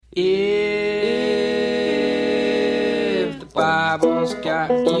If the Bible's got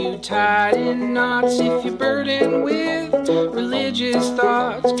you tied in knots, if you're burdened with religious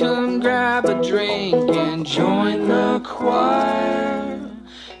thoughts, come grab a drink and join the choir.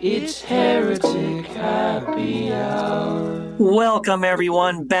 It's Heretic Happy Hour. Welcome,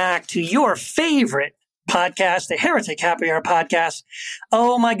 everyone, back to your favorite podcast, the Heretic Happy Hour podcast.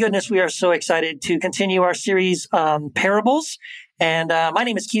 Oh, my goodness, we are so excited to continue our series on parables. And my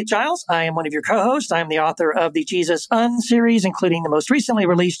name is Keith Giles. I am one of your co-hosts. I am the author of the Jesus series, including the most recently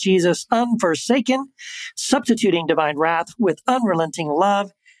released Jesus Unforsaken, Substituting Divine Wrath with Unrelenting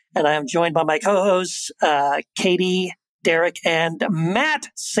Love. And I am joined by my co-hosts, Katie, Derek, and Matt.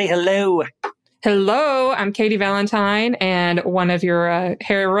 Say hello. Hello, I'm Katie Valentine and one of your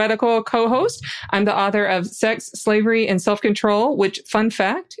heretical co-hosts. I'm the author of Sex, Slavery, and Self-Control, which, fun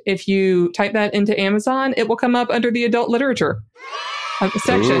fact, if you type that into Amazon, it will come up under the adult literature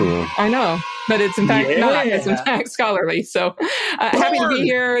section. Ooh. I know, but it's in fact not. It's in fact scholarly. So happy to be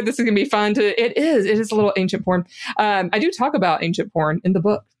here. This is going to be fun. It is a little ancient porn. I do talk about ancient porn in the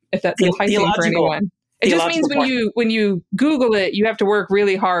book, if that's enticing for anyone. It just means when you Google it, you have to work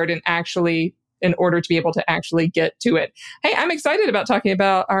really hard and actually in order to be able to actually get to it. Hey, I'm excited about talking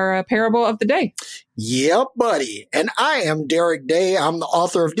about our parable of the day. Yep, buddy. And I am Derek Day. I'm the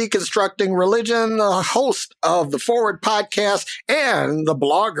author of Deconstructing Religion, the host of the Forward podcast, and the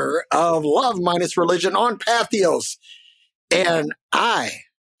blogger of Love Minus Religion on Pathos. And I,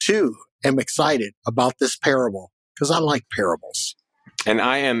 too, am excited about this parable because I like parables. And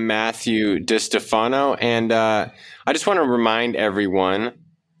I am Matthew DiStefano, and I just want to remind everyone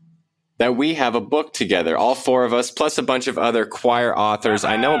that we have a book together, all four of us, plus a bunch of other choir authors.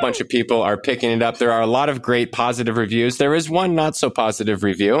 I know a bunch of people are picking it up. There are a lot of great positive reviews. There is one not so positive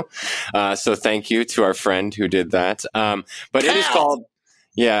review. So thank you to our friend who did that. But it is called,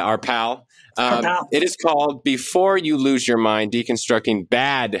 our pal. It is called Before You Lose Your Mind, Deconstructing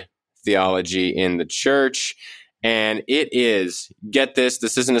Bad Theology in the Church. And it is, get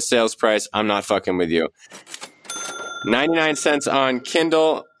this isn't a sales price. I'm not fucking with you. 99 cents on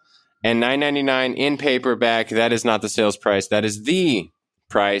Kindle. And $9.99 in paperback. That is not the sales price. That is the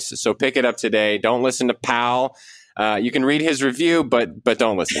price. So pick it up today. Don't listen to Pal. You can read his review, but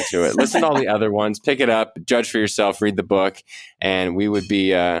don't listen to it. Listen to all the other ones. Pick it up. Judge for yourself. Read the book. And we would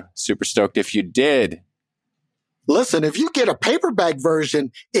be super stoked if you did. Listen, if you get a paperback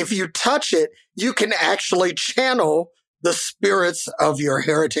version, if you touch it, you can actually channel the spirits of your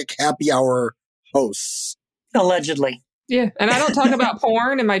Heretic Happy Hour hosts. Allegedly. Yeah, and I don't talk about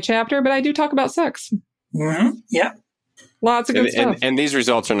porn in my chapter, but I do talk about sex. Mm-hmm. Yeah. Lots of good stuff. And these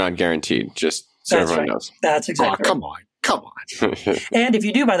results are not guaranteed, just so everyone knows. That's exactly right. Come on. And if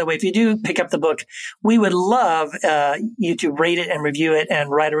you do, by the way, if you do pick up the book, we would love you to rate it and review it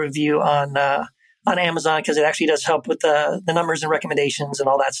and write a review on Amazon, because it actually does help with the numbers and recommendations and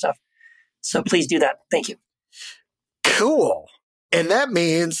all that stuff. So please do that. Thank you. Cool. And that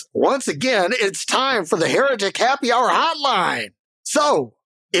means, once again, it's time for the Heretic Happy Hour hotline. So,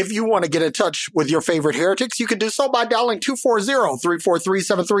 if you want to get in touch with your favorite heretics, you can do so by dialing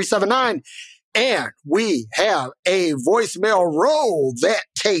 240-343-7379. And we have a voicemail. Roll that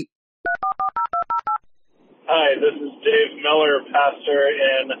tape. Hi, this is Dave Miller, pastor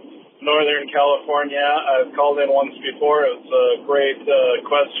in Northern California. I've called in once before. It was a great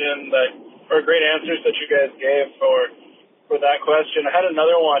question or great answers that you guys gave for that question. I had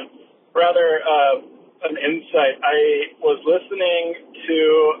another one, rather an insight. I was listening to,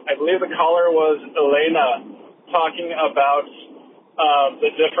 I believe the caller was Elena, talking about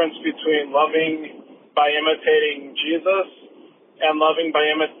the difference between loving by imitating Jesus and loving by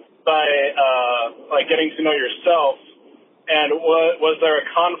like getting to know yourself. And was there a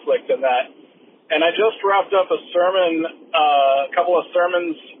conflict in that? And I just wrapped up a sermon, a couple of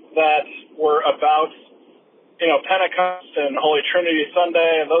sermons that were about Pentecost and Holy Trinity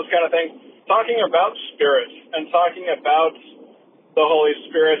Sunday and those kind of things, talking about spirit and talking about the Holy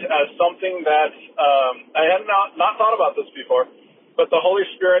Spirit as something that I had not thought about this before, but the Holy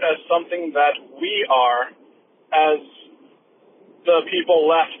Spirit as something that we are as the people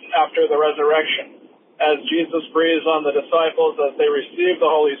left after the resurrection. As Jesus breathes on the disciples as they receive the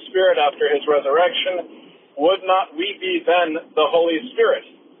Holy Spirit after his resurrection, would not we be then the Holy Spirit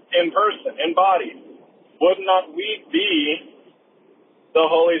in person, in body? Would not we be the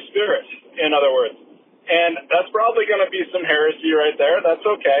Holy Spirit, in other words? And that's probably going to be some heresy right there. That's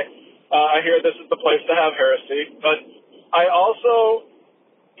okay. I hear this is the place to have heresy. But I also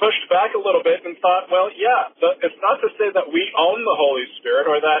pushed back a little bit and thought, well, yeah, it's not to say that we own the Holy Spirit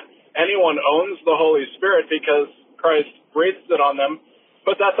or that anyone owns the Holy Spirit because Christ breathed it on them.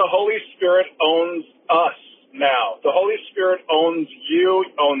 but that the Holy Spirit owns us now. The Holy Spirit owns you,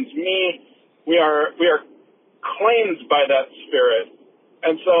 owns me. We are claimed by that Spirit.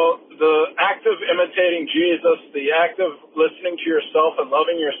 And so the act of imitating Jesus, the act of listening to yourself and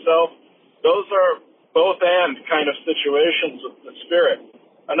loving yourself, those are both and kind of situations with the Spirit.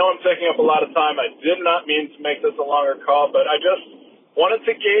 I know I'm taking up a lot of time. I did not mean to make this a longer call, but I just wanted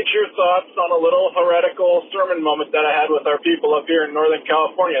to gauge your thoughts on a little heretical sermon moment that I had with our people up here in Northern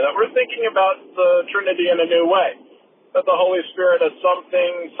California, that we're thinking about the Trinity in a new way, that the Holy Spirit is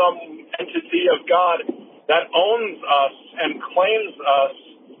something, some entity of God that owns us and claims us.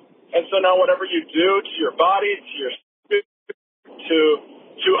 And so now whatever you do to your body, to your spirit, to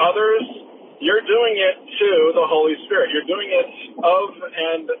others, you're doing it to the Holy Spirit. You're doing it of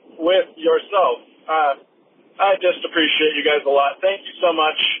and with yourself. I just appreciate you guys a lot. Thank you so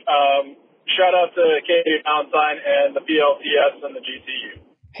much. Shout out to Katie Valentine and the PLTS and the GTU.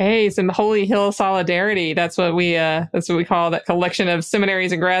 Hey, some Holy Hill solidarity. That's what we call that collection of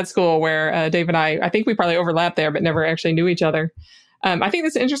seminaries and grad school where Dave and I think we probably overlapped there, but never actually knew each other. I think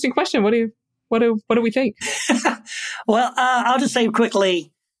that's an interesting question. What do we think? Well, I'll just say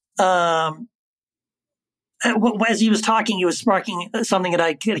quickly, as he was talking, he was sparking something that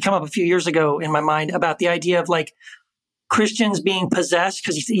had come up a few years ago in my mind about the idea of like Christians being possessed,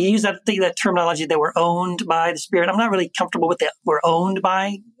 because he used that terminology, they were owned by the Spirit. I'm not really comfortable with that. We're owned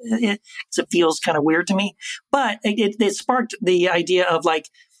by it, because it feels kind of weird to me. But it sparked the idea of like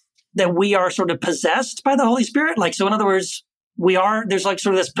that we are sort of possessed by the Holy Spirit. Like, so in other words, there's like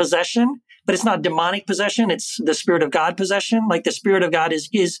sort of this possession, but it's not demonic possession. It's the Spirit of God possession. Like the Spirit of God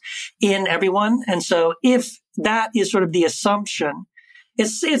is in everyone. And so if that is sort of the assumption,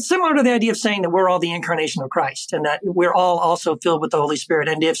 it's similar to the idea of saying that we're all the incarnation of Christ and that we're all also filled with the Holy Spirit.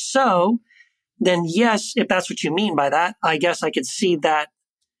 And if so, then yes, if that's what you mean by that, I guess I could see that.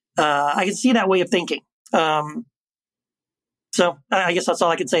 I could see that way of thinking. So I guess that's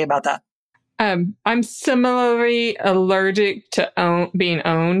all I could say about that. I'm similarly allergic to being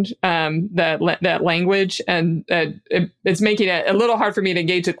owned, that language, and it's making it a little hard for me to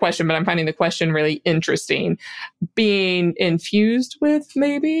engage the question, but I'm finding the question really interesting. Being infused with,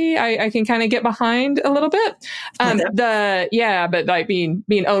 maybe I can kind of get behind a little bit. But like being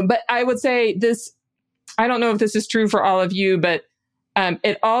owned. But I would say this, I don't know if this is true for all of you, but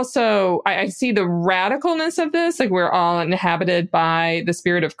it also, I see the radicalness of this, like we're all inhabited by the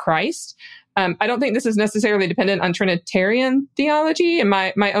Spirit of Christ. I don't think this is necessarily dependent on Trinitarian theology, and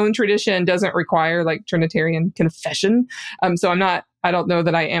my own tradition doesn't require like Trinitarian confession. So I don't know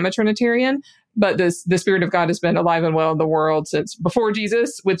that I am a Trinitarian, but the Spirit of God has been alive and well in the world since before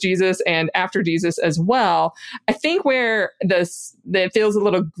Jesus, with Jesus, and after Jesus as well. I think where that feels a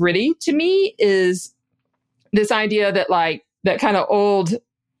little gritty to me is this idea that like that kind of old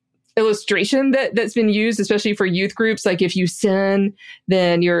illustration that's been used, especially for youth groups. Like if you sin,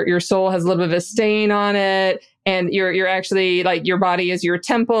 then your soul has a little bit of a stain on it, and you're actually like your body is your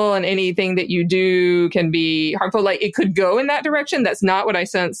temple, and anything that you do can be harmful. Like it could go in that direction. That's not what I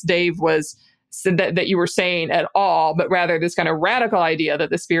sense Dave said that you were saying at all, but rather this kind of radical idea that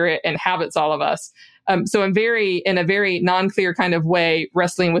the Spirit inhabits all of us. So I'm in a very non-clear kind of way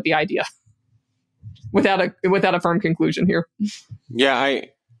wrestling with the idea without a firm conclusion here. Yeah,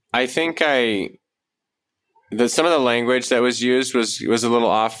 I think some of the language that was used was a little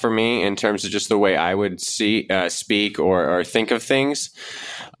off for me in terms of just the way I would speak or think of things.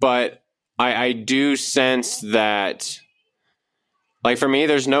 But I do sense that, like for me,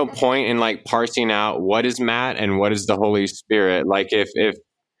 there's no point in like parsing out what is Matt and what is the Holy Spirit. Like if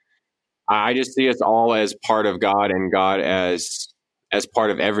I just see us all as part of God and God as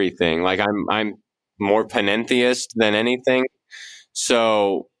part of everything. Like I'm more panentheist than anything.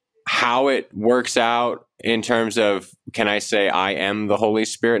 So how it works out in terms of, can I say I am the Holy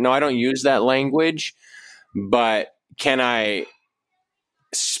Spirit? No, I don't use that language, but can I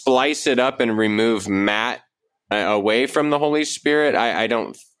splice it up and remove Matt away from the Holy Spirit? I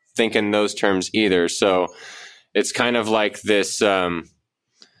don't think in those terms either. So it's kind of like this, I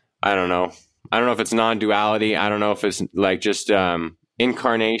don't know. I don't know if it's non-duality. I don't know if it's like just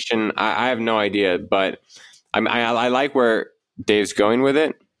incarnation. I have no idea, but I like where Dave's going with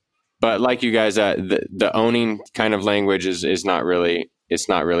it. But like you guys, the owning kind of language is not really, it's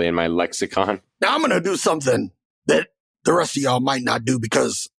not really in my lexicon. Now I'm going to do something that the rest of y'all might not do,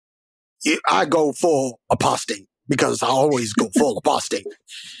 because I go full apostate, because I always go full apostate.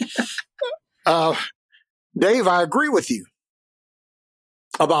 Dave, I agree with you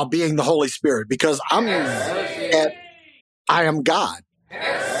about being the Holy Spirit, because I am God.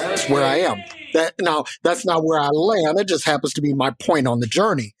 That's where I am. Now, that's not where I land. It just happens to be my point on the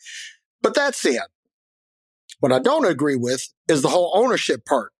journey. But that's it. What I don't agree with is the whole ownership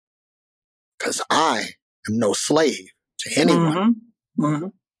part. Because I am no slave to anyone. Mm-hmm. Mm-hmm.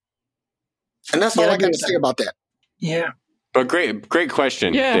 And that's all I got to say about that. Yeah. But great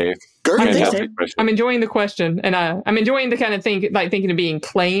question, Dave. Fantastic question. I'm enjoying the question, and I'm enjoying the kind of thinking of being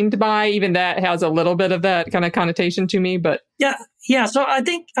claimed by. Even that has a little bit of that kind of connotation to me. But yeah. So I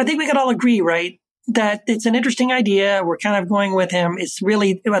think we could all agree, right, that it's an interesting idea. We're kind of going with him. It's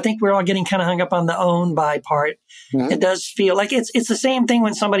really, I think we're all getting kind of hung up on the own by part. Mm-hmm. It does feel like it's the same thing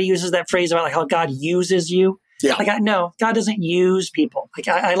when somebody uses that phrase about like how God uses you. Yeah. Like no, God doesn't use people. Like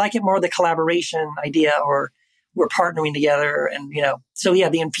I like it more the collaboration idea, or we're partnering together, and so yeah,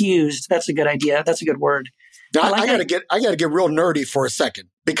 the infused. That's a good idea. That's a good word. Now, I gotta get real nerdy for a second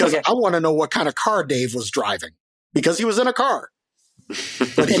because I want to know what kind of car Dave was driving, because he was in a car,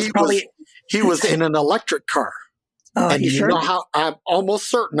 but he was in an electric car. Oh, and you know how I'm almost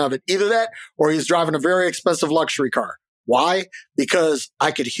certain of it. Either that or he's driving a very expensive luxury car. Why? Because I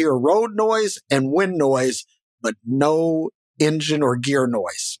could hear road noise and wind noise, but no engine or gear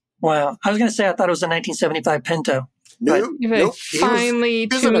noise. Wow. I was going to say, I thought it was a 1975 Pinto. Nope. Finely he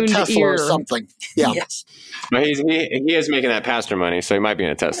was in a tuned Tesla ear or something. Yeah. Yes. But he is making that pastor money, so he might be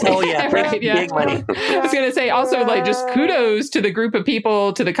in a Tesla. Oh, yeah. Right, yeah. Big money. I was going to say also, like, just kudos to the group of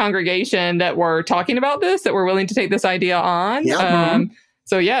people, to the congregation that were talking about this, that were willing to take this idea on. Yeah.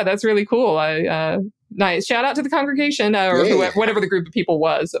 So, yeah, that's really cool. Nice. Shout out to the congregation or whatever the group of people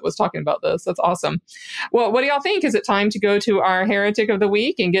was that was talking about this. That's awesome. Well, what do y'all think? Is it time to go to our Heretic of the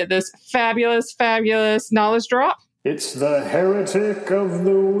Week and get this fabulous, fabulous knowledge drop? It's the Heretic of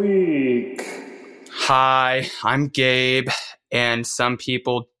the Week. Hi, I'm Gabe, and some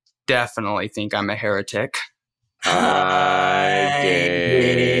people definitely think I'm a heretic. Hi,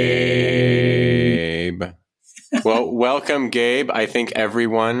 Gabe. Well, welcome, Gabe. I think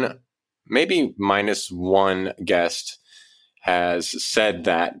everyone, maybe minus one guest, has said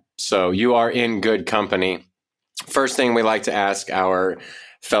that. So you are in good company. First thing we like to ask our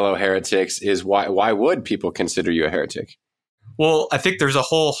fellow heretics is why would people consider you a heretic? Well, I think there's a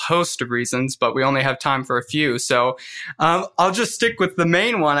whole host of reasons, but we only have time for a few. So I'll just stick with the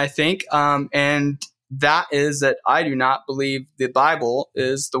main one, I think. And that is that I do not believe the Bible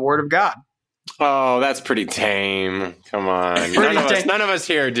is the Word of God. Oh, that's pretty tame. Come on. None of us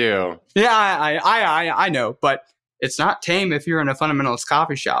here do. Yeah, I know, but it's not tame if you're in a fundamentalist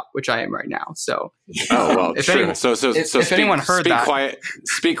coffee shop, which I am right now. So, if anyone, if anyone heard that,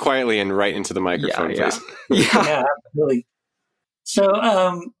 speak quietly and right into the microphone, please. Yeah, absolutely.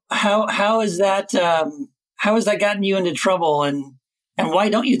 So, how is that? How has that gotten you into trouble, and why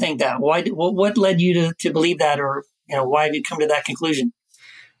don't you think that? What led you to believe that, or why have you come to that conclusion?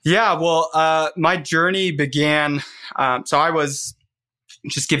 Yeah, well, my journey began. So I was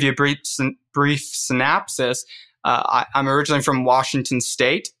just give you a brief synopsis. I'm originally from Washington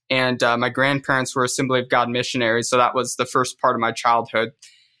State, and my grandparents were Assembly of God missionaries. So that was the first part of my childhood.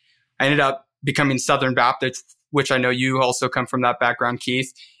 I ended up becoming Southern Baptist, which I know you also come from that background,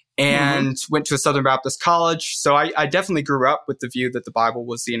 Keith, and went to a Southern Baptist college. So I definitely grew up with the view that the Bible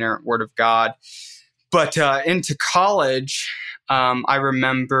was the inerrant word of God. But into college, I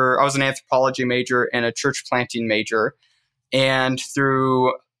remember I was an anthropology major and a church planting major. And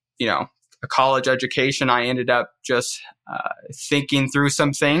through, a college education, I ended up just thinking through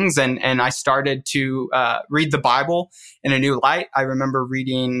some things, and I started to read the Bible in a new light. I remember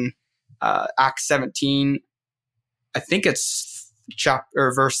reading Acts 17. I think it's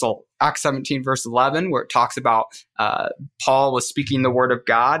Acts 17, verse 11, where it talks about Paul was speaking the word of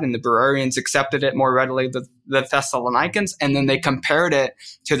God, and the Bereans accepted it more readily than the Thessalonians, and then they compared it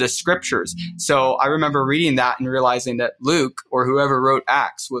to the scriptures. So I remember reading that and realizing that Luke, or whoever wrote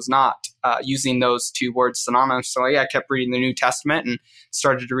Acts, was not using those two words synonymously. I kept reading the New Testament and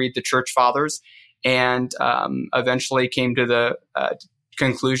started to read the church fathers, and eventually came to the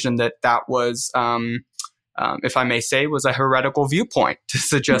conclusion that was if I may say, was a heretical viewpoint to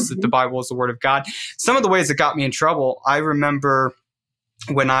suggest that the Bible is the Word of God. Some of the ways it got me in trouble, I remember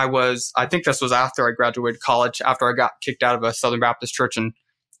when I think this was after I graduated college, after I got kicked out of a Southern Baptist church in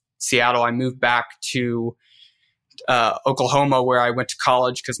Seattle, I moved back to Oklahoma, where I went to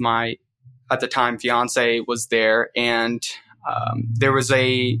college because my, at the time, fiance was there. And there was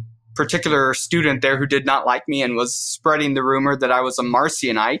a particular student there who did not like me and was spreading the rumor that I was a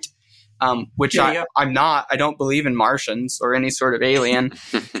Marcionite. Which I'm not. I don't believe in Martians or any sort of alien.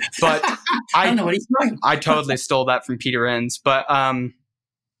 But I don't know what he's talking about. I totally stole that from Peter Enns. But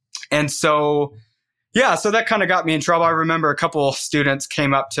and so Yeah, so that kind of got me in trouble. I remember a couple students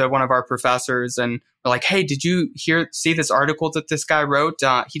came up to one of our professors and were like, "Hey, did you see this article that this guy wrote?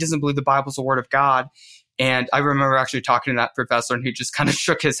 He doesn't believe the Bible's the word of God." And I remember actually talking to that professor, and he just kind of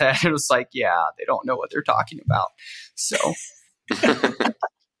shook his head and was like, "Yeah, they don't know what they're talking about." So,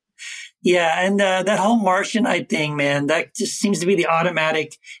 yeah, and that whole Martianite thing, man, that just seems to be the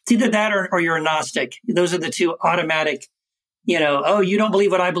automatic. It's either that or you're a Gnostic. Those are the two automatic. Oh, you don't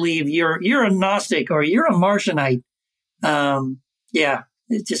believe what I believe. You're a Gnostic or you're a Martianite. Yeah,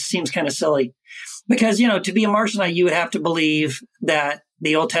 it just seems kind of silly because, to be a Martianite, you would have to believe that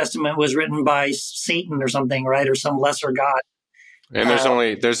the Old Testament was written by Satan or something, right? Or some lesser god. And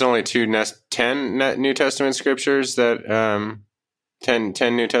there's only 10 New Testament scriptures that, 10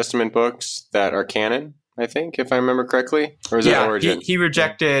 New Testament books that are canon, I think, if I remember correctly. Or is it Origin? He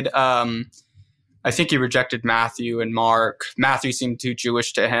rejected, I think he rejected Matthew and Mark. Matthew seemed too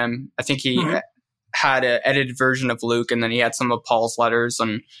Jewish to him. I think he had an edited version of Luke, and then he had some of Paul's letters.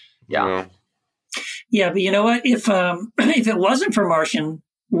 And yeah. But you know what? If it wasn't for Martian,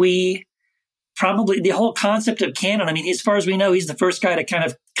 we probably the whole concept of canon. I mean, as far as we know, he's the first guy to kind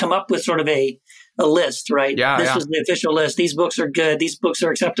of come up with sort of a list, right? This is the official list. These books are good. These books are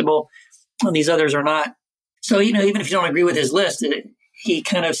acceptable, and these others are not. So even if you don't agree with his list, he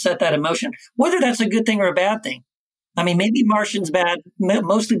kind of set that in motion. Whether that's a good thing or a bad thing. I mean, maybe Martian's bad,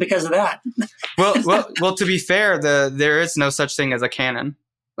 mostly because of that. well. To be fair, there is no such thing as a canon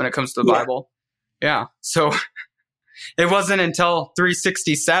when it comes to the Bible. Yeah. So it wasn't until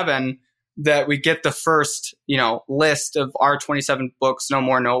 367 that we get the first, list of our 27 books, no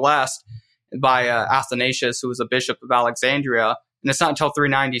more, no less, by Athanasius, who was a bishop of Alexandria. And it's not until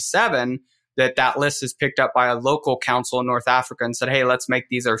 397 that list is picked up by a local council in North Africa and said, "Hey, let's make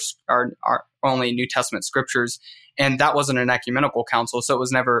these our only New Testament scriptures." And that wasn't an ecumenical council, so it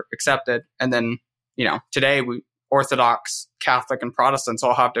was never accepted. And then, today we Orthodox, Catholic, and Protestants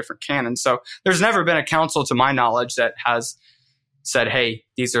all have different canons. So there's never been a council, to my knowledge, that has said, "Hey,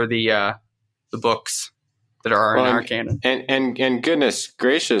 these are the books that are in our canon." And goodness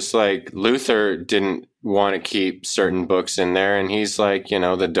gracious, like Luther didn't want to keep certain books in there, and he's like,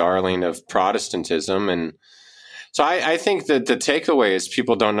 the darling of Protestantism. And so I think that the takeaway is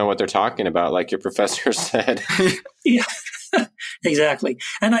people don't know what they're talking about, like your professor said. Yeah, exactly.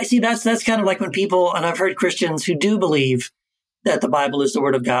 And I see that's kind of like when people, and I've heard Christians who do believe that the Bible is the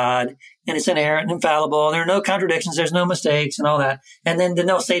word of God and it's inerrant and infallible, and there are no contradictions, there's no mistakes and all that. And then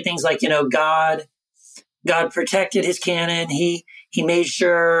they'll say things like, God protected his canon. He made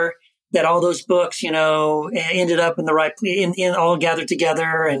sure that all those books, ended up in the right, in all gathered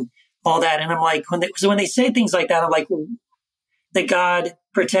together and all that. And I'm like, when they say things like that, I'm like, well, that God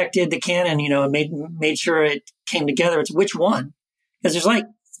protected the canon, and made sure it came together. It's which one? Because there's like,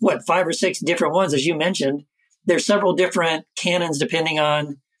 5 or 6 different ones, as you mentioned. There's several different canons depending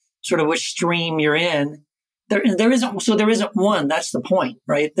on sort of which stream you're in. There isn't one. That's the point,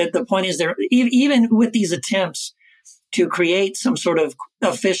 right? That the point is there, even with these attempts to create some sort of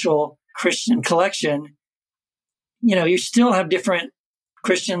official Christian collection, you still have different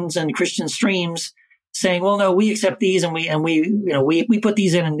Christians and Christian streams saying, "Well, no, we accept these and we put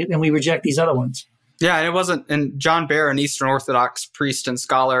these in and we reject these other ones." Yeah, and it wasn't. And John Baer, an Eastern Orthodox priest and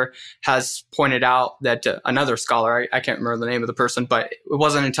scholar, has pointed out that another scholar, I can't remember the name of the person, but it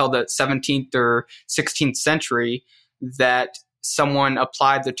wasn't until the 17th or 16th century that someone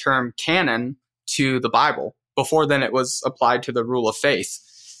applied the term canon to the Bible. Before then, it was applied to the rule of faith.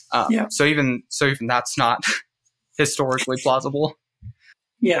 So even that's not historically plausible.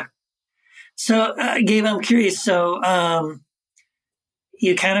 Yeah. So, Gabe, I'm curious. So,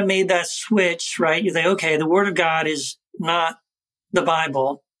 you kind of made that switch, right? You say, okay, the Word of God is not the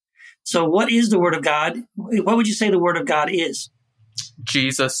Bible. So, what is the Word of God? What would you say the Word of God is?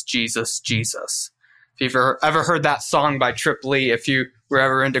 Jesus, Jesus, Jesus. If you've ever heard that song by Trip Lee, if you were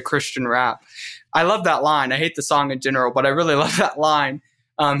ever into Christian rap, I love that line. I hate the song in general, but I really love that line.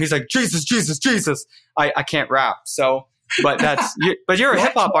 He's like, Jesus, Jesus, Jesus. I can't rap, so, but but you're a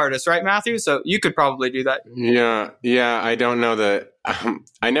hip hop artist, right, Matthew? So you could probably do that. Yeah. I don't know that.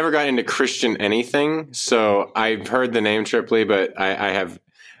 I never got into Christian anything, so I've heard the name Trip Lee, but I have.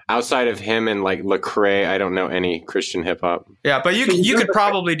 Outside of him and like Lecrae, I don't know any Christian hip hop. Yeah, but you could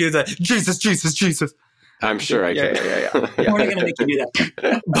probably do the Jesus, Jesus, Jesus. I'm sure I can. Yeah. We're going to make you do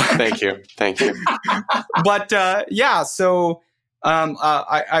that. Thank you. But so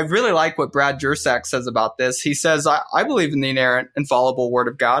I really like what Brad Jersak says about this. He says, I believe in the inerrant, infallible Word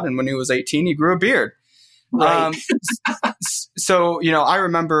of God, and when he was 18, he grew a beard. Right. So I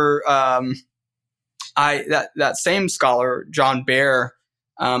remember that same scholar, John Baer.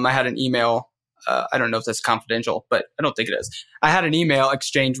 I had an email I don't know if that's confidential, but I don't think it is. I had an email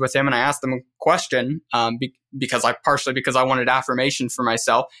exchange with him, and I asked him a question because I wanted affirmation for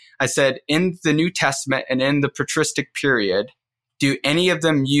myself. I said, in the New Testament and in the patristic period, do any of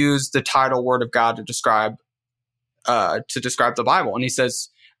them use the title Word of God to describe the Bible? And he says,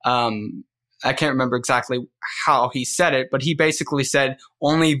 I can't remember exactly how he said it, but he basically said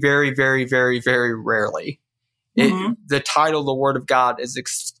only very, very, very, very rarely. The title, the Word of God, is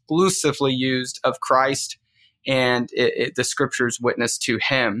exclusively used of Christ, and the Scriptures witness to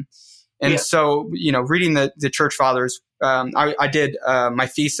Him. And so, reading the Church Fathers, I did my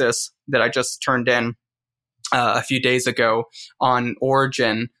thesis that I just turned in a few days ago on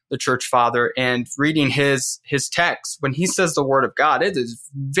Origen, the Church Father, and reading his text. When he says the Word of God, it is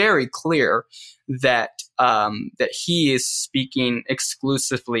very clear that he is speaking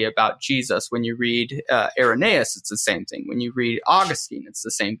exclusively about Jesus. When you read Irenaeus, it's the same thing. When you read Augustine, it's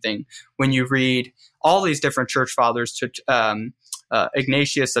the same thing. When you read all these different Church Fathers, to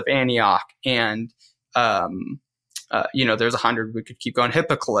Ignatius of Antioch, and there's 100, we could keep going,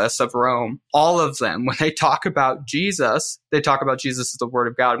 Hippocles of Rome, all of them, when they talk about Jesus, they talk about Jesus as the Word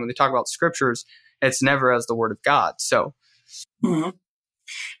of God. When they talk about Scriptures, it's never as the Word of God. So,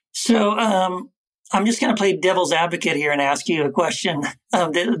 I'm just going to play devil's advocate here and ask you a question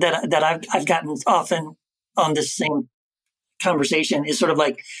that I've gotten often on this same conversation. Is sort of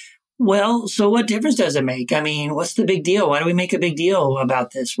like, well, so what difference does it make? I mean, what's the big deal? Why do we make a big deal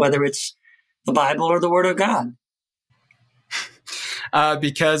about this, whether it's the Bible or the Word of God?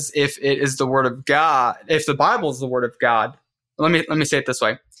 Because if it is the Word of God, if the Bible is the Word of God, let me say it this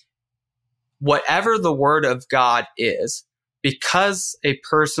way. Whatever the Word of God is, because a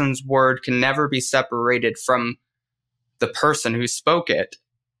person's word can never be separated from the person who spoke it,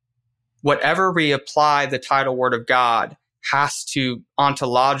 whatever we apply the title Word of God has to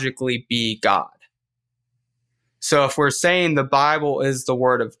ontologically be God. So if we're saying the Bible is the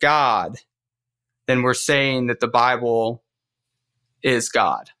Word of God, then we're saying that the Bible is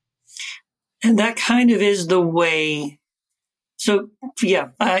God. And that kind of is the way. So, yeah,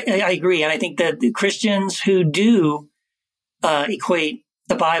 I agree. And I think that the Christians who do equate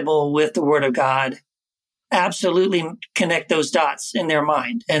the Bible with the Word of God absolutely connect those dots in their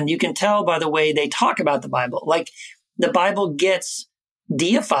mind. And you can tell by the way they talk about the Bible. Like, the Bible gets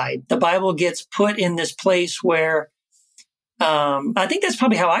deified. The Bible gets put in this place where I think that's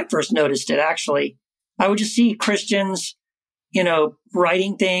probably how I first noticed it, actually. I would just see Christians,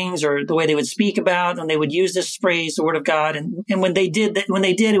 writing things or the way they would speak about, and they would use this phrase, the Word of God. And when they did,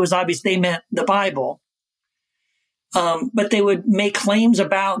 it was obvious they meant the Bible. But they would make claims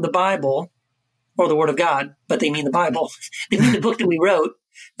about the Bible or the Word of God, but they mean the Bible. They mean the book that we wrote.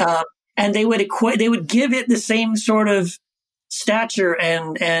 And they would give it the same sort of stature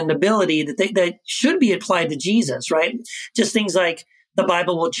and ability that should be applied to Jesus, right? Just things like the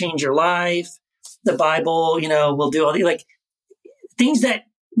Bible will change your life. The Bible, will do all the things that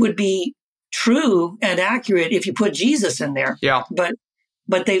would be true and accurate if you put Jesus in there. Yeah.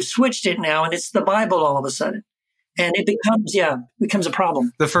 But they've switched it now, and it's the Bible all of a sudden. And it becomes a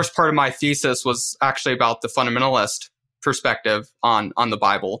problem. The first part of my thesis was actually about the fundamentalist perspective on the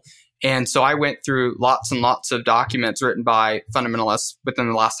Bible. And so I went through lots and lots of documents written by fundamentalists within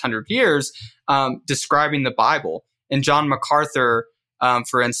the last 100 years describing the Bible. And John MacArthur,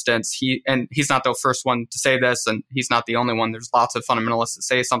 for instance, he's not the first one to say this, and he's not the only one. There's lots of fundamentalists that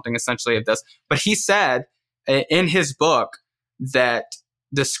say something essentially of this. But he said in his book that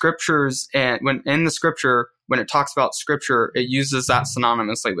the Scriptures, and when it talks about Scripture, it uses that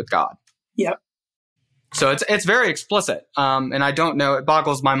synonymously with God. Yep. So it's very explicit, and I don't know. It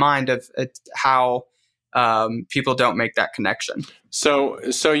boggles my mind of how people don't make that connection. So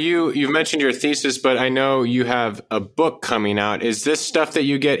you've mentioned your thesis, but I know you have a book coming out. Is this stuff that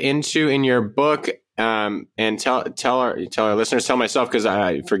you get into in your book? And tell our listeners, tell myself, because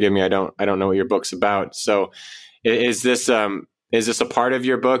forgive me, I don't know what your book's about. So is this a part of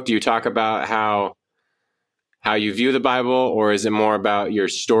your book? Do you talk about how you view the Bible, or is it more about your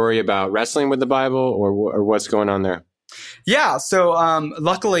story about wrestling with the Bible, or what's going on there? Yeah. So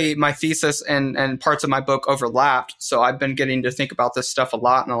luckily, my thesis and parts of my book overlapped. So I've been getting to think about this stuff a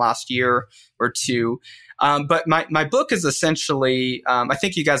lot in the last year or two. But my book is essentially, I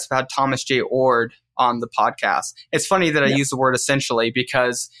think you guys have had Thomas J. Ord on the podcast. It's funny that I use the word essentially,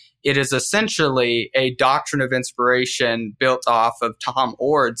 because it is essentially a doctrine of inspiration built off of Tom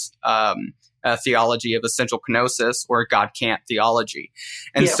Ord's theology of essential kenosis, or God can't theology.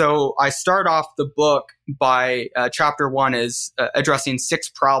 And so I start off the book by chapter 1 is addressing 6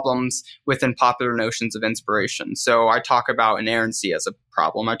 problems within popular notions of inspiration. So I talk about inerrancy as a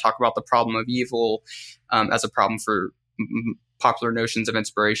problem. I talk about the problem of evil as a problem for popular notions of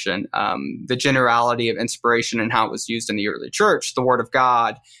inspiration, the generality of inspiration and how it was used in the early church, the Word of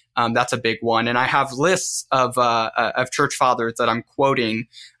God. That's a big one. And I have lists of church fathers that I'm quoting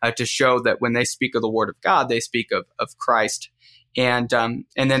to show that when they speak of the Word of God, they speak of Christ. And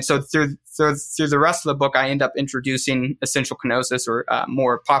then so through the rest of the book, I end up introducing essential kenosis, or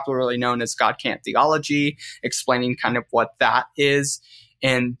more popularly known as God can't theology, explaining kind of what that is.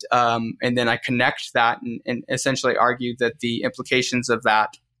 And then I connect that and essentially argue that the implications of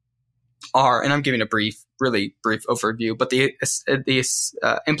that are, and I'm giving a really brief overview, but the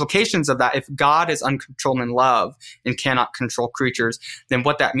implications of that, if God is uncontrolled in love and cannot control creatures, then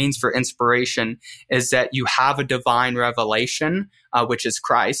what that means for inspiration is that you have a divine revelation, which is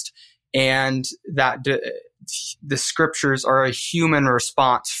Christ, and that the scriptures are a human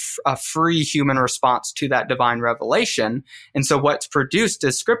response, a free human response to that divine revelation. And so what's produced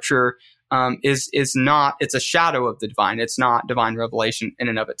as scripture is not, it's a shadow of the divine. It's not divine revelation in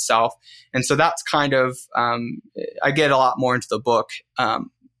and of itself. And so that's kind of, I get a lot more into the book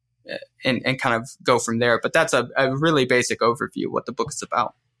and kind of go from there. But that's a really basic overview of what the book is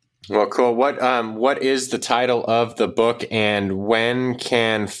about. Well, cool. What is the title of the book, and when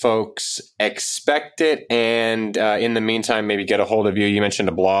can folks expect it? And in the meantime, maybe get a hold of you. You mentioned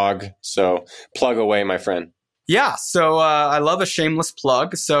a blog, so plug away, my friend. Yeah, so I love a shameless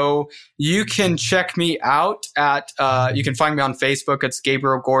plug. So you can check me out at, you can find me on Facebook. It's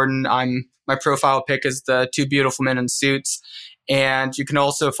Gabriel Gordon. My profile pic is the 2 beautiful men in suits. And you can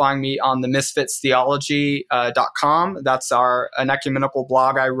also find me on the misfitstheology.com. That's an ecumenical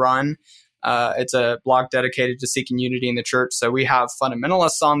blog I run. It's a blog dedicated to seeking unity in the church. So we have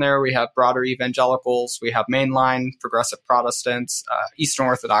fundamentalists on there. We have broader evangelicals. We have mainline progressive Protestants, Eastern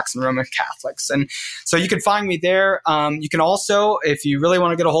Orthodox, and Roman Catholics. And so you can find me there. You can also, if you really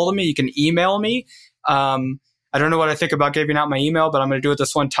want to get a hold of me, you can email me. I don't know what I think about giving out my email, but I'm going to do it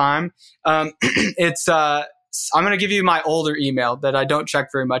this one time. It's I'm going to give you my older email that I don't check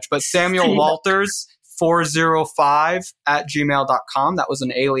very much, but Samuel Walters 405 at gmail.com. That was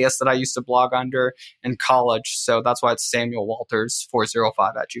an alias that I used to blog under in college. So that's why it's Samuel Walters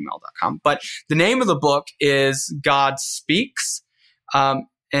 405 at gmail.com. But the name of the book is God Speaks.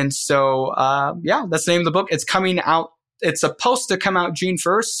 And so, that's the name of the book. It's coming out. It's supposed to come out June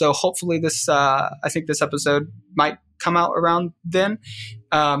 1st. So hopefully I think this episode might come out around then.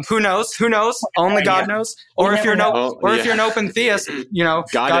 Who knows? Only God knows. Or if you're if you're an open theist,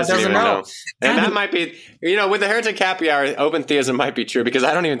 God doesn't know. And that might be, with the Heretic Happy Hour, open theism might be true, because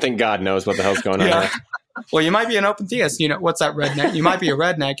I don't even think God knows what the hell's going on there. Well, you might be an open theist. What's that redneck? You might be a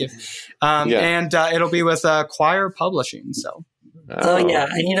redneck. And it'll be with Choir Publishing. So. Oh, yeah.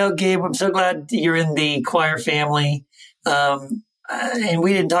 And Gabe, I'm so glad you're in the Choir family. And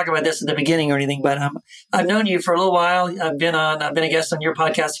we didn't talk about this at the beginning or anything, but I've known you for a little while. I've been a guest on your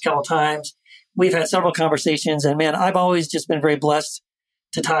podcast a couple of times. We've had several conversations, and man, I've always just been very blessed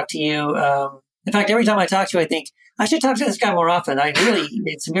to talk to you. In fact, every time I talk to you, I think I should talk to this guy more often.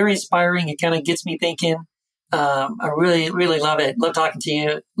 It's very inspiring. It kind of gets me thinking. I really, really love it. Love talking to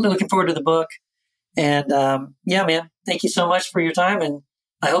you. Looking forward to the book. And man, thank you so much for your time, and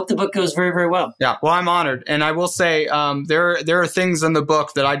I hope the book goes very, very well. Yeah, well, I'm honored. And I will say there are things in the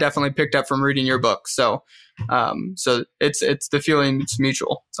book that I definitely picked up from reading your book. So it's the feeling, it's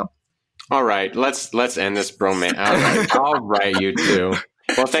mutual. So. All right, let's end this bromance. All right, you two.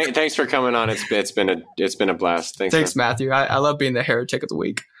 Well, thanks for coming on. It's been a blast. Thanks, Matthew. I love being the Heretic of the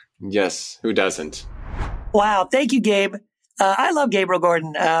Week. Yes, who doesn't? Wow, thank you, Gabe. I love Gabriel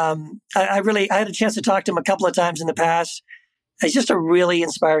Gordon. I had a chance to talk to him a couple of times in the past. He's just a really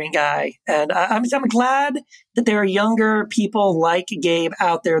inspiring guy. And I'm glad that there are younger people like Gabe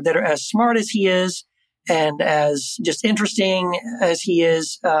out there that are as smart as he is and as just interesting as he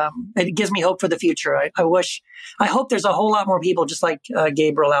is. It gives me hope for the future. I hope there's a whole lot more people just like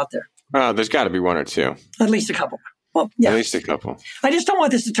Gabriel out there. There's got to be one or two. At least a couple. Well, yeah. At least a couple. I just don't want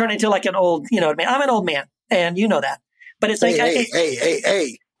this to turn into like an old, I'm an old man, and you know that. But it's like,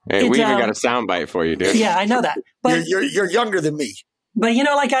 Hey, we even got a soundbite for you, dude. Yeah, I know that. But you're younger than me. But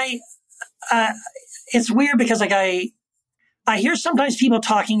it's weird because I hear sometimes people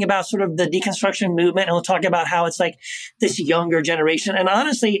talking about sort of the deconstruction movement, and we'll talk about how it's like this younger generation. And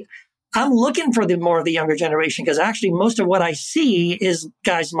honestly, I'm looking for more of the younger generation, because actually most of what I see is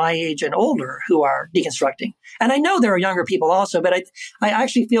guys my age and older who are deconstructing. And I know there are younger people also, but I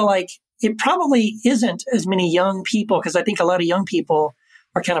actually feel like it probably isn't as many young people, because I think a lot of young people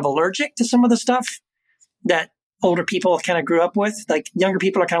are kind of allergic to some of the stuff that older people kind of grew up with. Like younger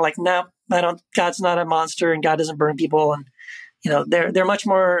people are kind of like, no, God's not a monster and God doesn't burn people. And, they're much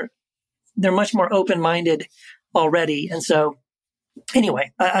more open-minded already. And so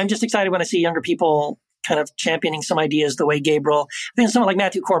anyway, I'm just excited when I see younger people kind of championing some ideas the way Gabriel, I think someone like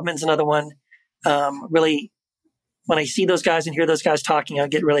Matthew Corbin's another one. Really, when I see those guys and hear those guys talking, I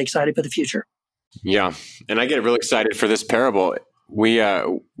get really excited for the future. Yeah. And I get really excited for this parable. We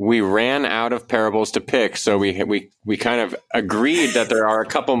ran out of parables to pick, so we kind of agreed that there are a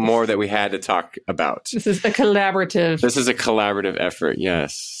couple more that we had to talk about. This is a collaborative effort.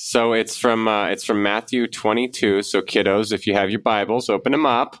 Yes. So it's from Matthew 22. So kiddos, if you have your Bibles, open them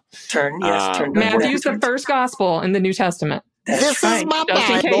up. Turn. Matthew's the first gospel in the New Testament. This is my Just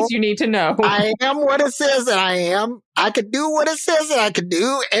Bible. in case you need to know. I am what it says that I am. I could do what it says that I could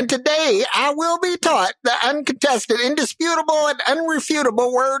do. And today I will be taught the uncontested, indisputable, and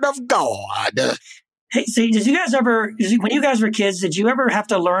unrefutable word of God. Hey, see, did you guys ever, when you guys were kids, did you ever have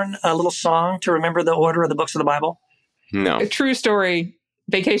to learn a little song to remember the order of the books of the Bible? No. A true story.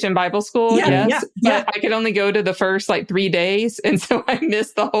 Vacation Bible school, yes. But I could only go to the first 3 days. And so I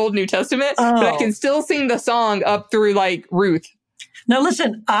missed the whole New Testament. But I can still sing the song up through Ruth. Now,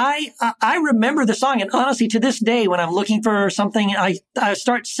 listen, I remember the song. And honestly, to this day, when I'm looking for something, I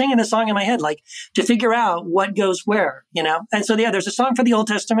start singing the song in my head, to figure out what goes where, And so, there's a song for the Old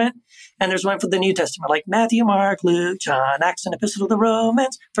Testament and there's one for the New Testament, like Matthew, Mark, Luke, John, Acts and Epistle to the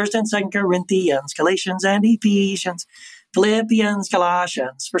Romans, 1st and 2nd Corinthians, Galatians and Ephesians, Philippians,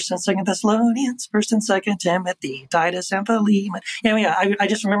 Colossians, 1st and 2nd Thessalonians, 1st and 2nd Timothy, Titus and Philemon. I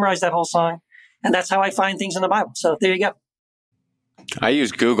just memorized that whole song, and that's how I find things in the Bible. So there you go. I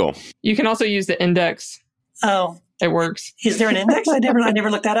use Google. You can also use the index. Oh, it works. Is there an index? I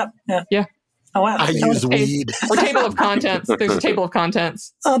never looked that up. Yeah. Oh wow. I use weed. Or table of contents. There's a table of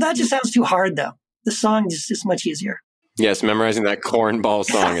contents. Oh, that just sounds too hard, though. The song is much easier. Yes, memorizing that cornball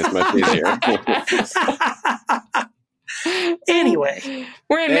song is much easier. Anyway,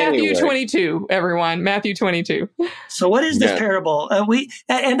 we're in Matthew 22, everyone. Matthew 22. So what is this parable? We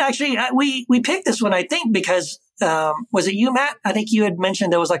picked this one, I think, because was it you, Matt? I think you had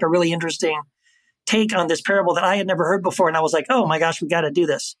mentioned there was a really interesting take on this parable that I had never heard before, and I was like, oh my gosh, we got to do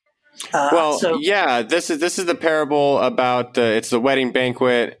this. This is the parable about it's the wedding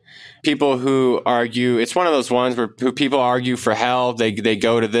banquet. People who argue, it's one of those ones who people argue for hell. They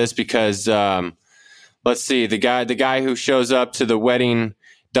go to this because. Let's see, the guy who shows up to the wedding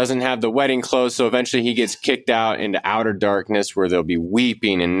doesn't have the wedding clothes, so eventually he gets kicked out into outer darkness where there'll be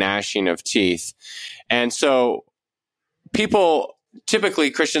weeping and gnashing of teeth. And so people, typically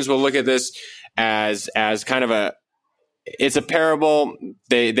Christians, will look at this as kind of it's a parable.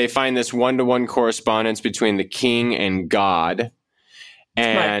 They find this one-to-one correspondence between the king and God.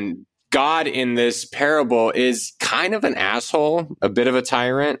 And God in this parable is kind of an asshole, a bit of a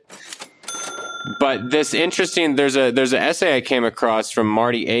tyrant. But there's an essay I came across from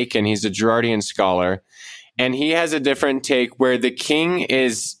Marty Aiken. He's a Girardian scholar, and he has a different take where the king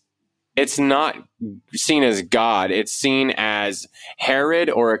it's not seen as God. It's seen as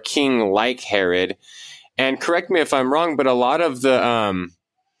Herod or a king like Herod. And correct me if I'm wrong, but a lot of the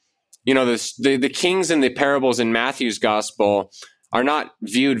kings in the parables in Matthew's gospel are not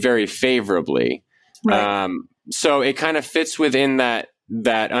viewed very favorably. Right. So it kind of fits within that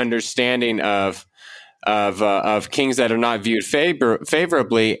understanding of kings that are not viewed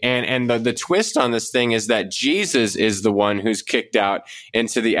favorably. And the twist on this thing is that Jesus is the one who's kicked out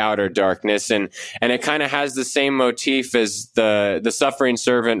into the outer darkness. And it kind of has the same motif as the suffering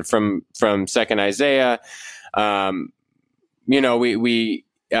servant from 2nd Isaiah. We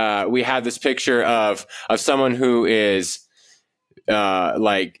have this picture of someone who is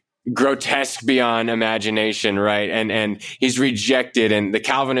grotesque beyond imagination, right? And he's rejected, and the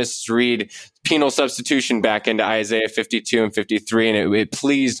Calvinists read penal substitution back into Isaiah 52 and 53, and it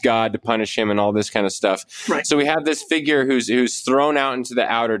pleased God to punish him and all this kind of stuff. Right. So we have this figure who's thrown out into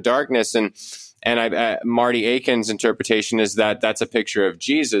the outer darkness, and Marty Aiken's interpretation is that that's a picture of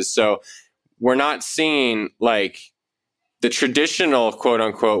Jesus. So we're not seeing the traditional quote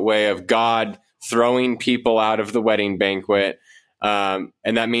unquote way of God throwing people out of the wedding banquet. And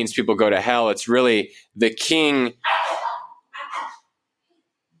that means people go to hell. It's really the king,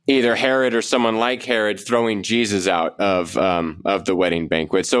 either Herod or someone like Herod, throwing Jesus out of the wedding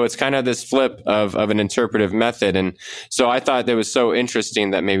banquet. So it's kind of this flip of an interpretive method. And so I thought that was so interesting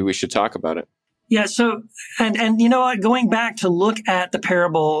that maybe we should talk about it. Yeah. So, and you know what, going back to look at the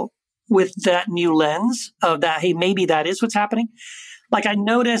parable with that new lens of that, hey, maybe that is what's happening. Like I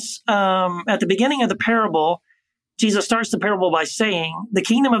notice at the beginning of the parable, Jesus starts the parable by saying, the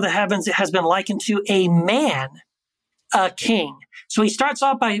kingdom of the heavens has been likened to a man, a king. So he starts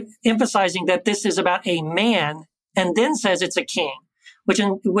off by emphasizing that this is about a man and then says it's a king,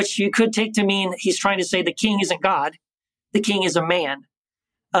 which you could take to mean he's trying to say the king isn't God. The king is a man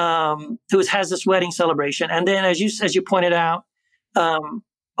who has this wedding celebration. And then as you pointed out,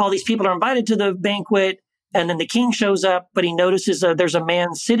 all these people are invited to the banquet, and then the king shows up, but he notices there's a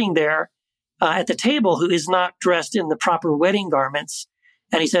man sitting there at the table who is not dressed in the proper wedding garments.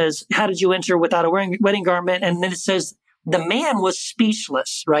 And he says, how did you enter without a wedding garment? And then it says, the man was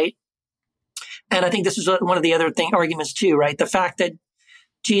speechless, right? And I think this is one of the other arguments too, right? The fact that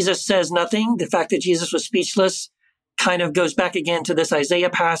Jesus says nothing, the fact that Jesus was speechless kind of goes back again to this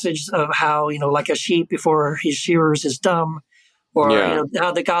Isaiah passage of how, like a sheep before his shearers is dumb. Or how the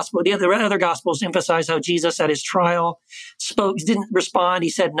other gospels emphasize how Jesus at his trial didn't respond, he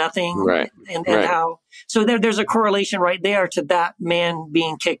said nothing, right? And how so there's a correlation right there to that man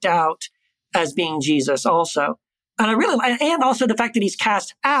being kicked out as being Jesus also, and also the fact that he's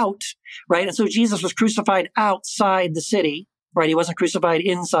cast out, right? And so Jesus was crucified outside the city, right? He wasn't crucified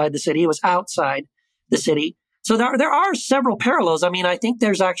inside the city; he was outside the city. So there are several parallels. I mean, I think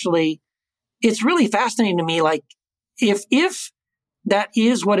it's really fascinating to me, like if that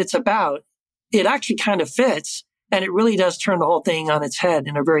is what it's about, it actually kind of fits, and it really does turn the whole thing on its head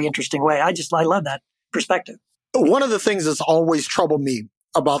in a very interesting way. I love that perspective. One of the things that's always troubled me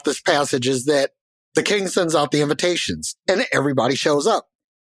about this passage is that the king sends out the invitations and everybody shows up,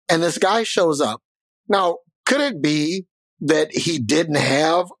 and this guy shows up. Now, could it be that he didn't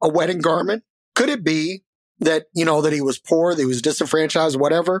have a wedding garment? Could it be that, that he was poor, that he was disenfranchised,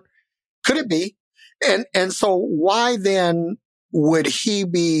 whatever? Could it be? And so why then would he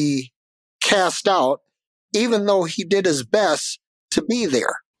be cast out, even though he did his best to be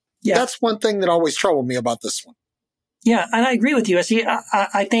there? Yeah. That's one thing that always troubled me about this one. Yeah, and I agree with you.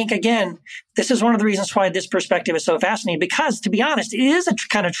 I think, again, this is one of the reasons why this perspective is so fascinating, because, to be honest, it is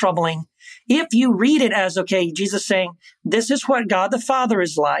kind of troubling if you read it as, okay, Jesus saying, this is what God the Father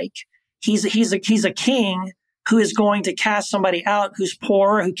is like. He's a king who is going to cast somebody out who's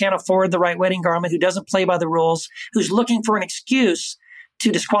poor, who can't afford the right wedding garment, who doesn't play by the rules, who's looking for an excuse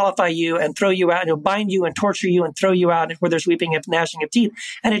to disqualify you and throw you out, and bind you and torture you and throw you out where there's weeping and gnashing of teeth.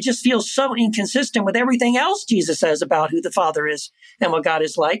 And it just feels so inconsistent with everything else Jesus says about who the Father is and what God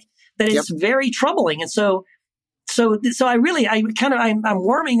is like, that it's very troubling. And so I'm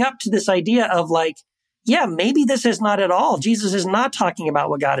warming up to this idea of like, yeah, maybe this is not at all. Jesus is not talking about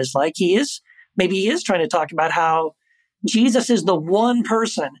what God is like. Maybe he is trying to talk about how Jesus is the one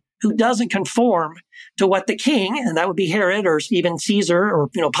person who doesn't conform to what the king, and that would be Herod or even Caesar or,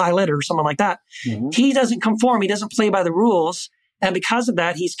 Pilate or someone like that. Mm-hmm. He doesn't conform. He doesn't play by the rules. And because of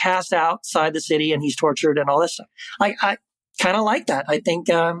that, he's cast outside the city and he's tortured and all this stuff. I kind of like that. I think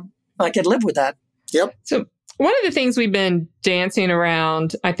I could live with that. Yep. So one of the things we've been dancing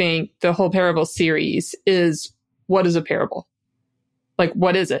around, I think, the whole parable series is, what is a parable? Like,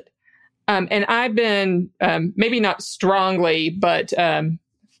 what is it? And I've been, maybe not strongly, but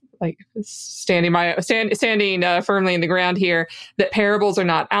standing firmly in the ground here, that parables are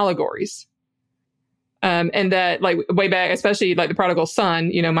not allegories. And that, like, way back, especially like the prodigal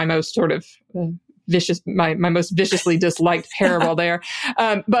son, my most sort of my most viciously disliked parable there.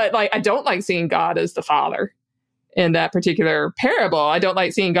 But like, I don't like seeing God as the father in that particular parable. I don't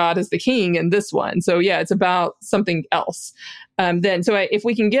like seeing God as the king in this one. So yeah, it's about something else. If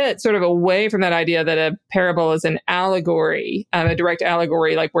we can get sort of away from that idea that a parable is an allegory, a direct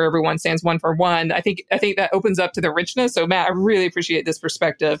allegory, like where everyone stands one for one, I think that opens up to the richness. So Matt, I really appreciate this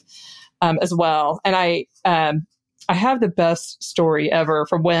perspective as well. And I have the best story ever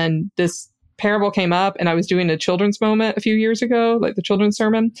from when this parable came up, and I was doing a children's moment a few years ago, like the children's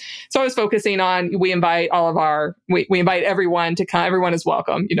sermon. So I was focusing on, we invite everyone to come, everyone is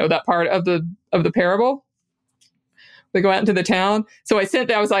welcome, that part of the parable. They go out into the town. So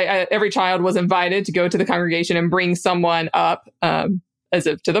every child was invited to go to the congregation and bring someone up as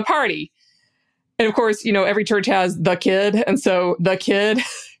if to the party. And of course, every church has the kid. And so the kid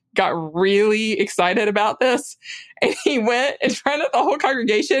got really excited about this. And he went in front of the whole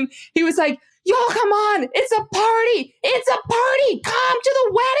congregation. He was like, y'all, come on. It's a party. It's a party. Come to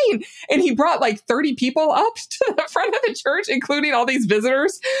the wedding. And he brought like 30 people up to the front of the church, including all these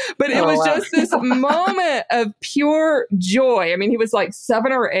visitors. But it was just this moment of pure joy. I mean, he was like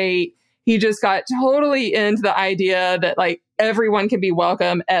 7 or 8. he just got totally into the idea that like everyone can be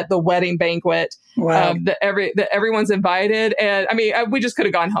welcome at the wedding banquet. Wow. That everyone's invited. And I mean, we just could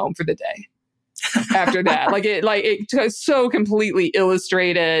have gone home for the day after that. It so completely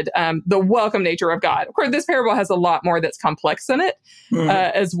illustrated the welcome nature of God. Of course, this parable has a lot more that's complex in it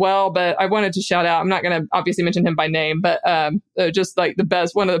as well. But I wanted to shout out, I'm not going to obviously mention him by name, but just like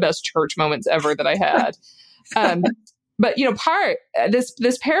one of the best church moments ever that I had. But, you know,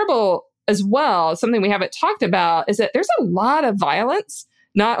 this parable as well, something we haven't talked about is that there's a lot of violence.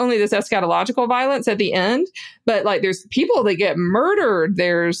 Not only this eschatological violence at the end, but like there's people that get murdered.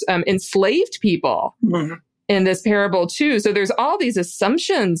 There's enslaved people in this parable too. So there's all these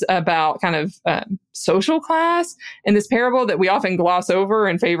assumptions about kind of social class in this parable that we often gloss over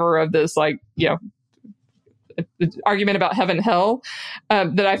in favor of this, like, you know, argument about heaven, hell,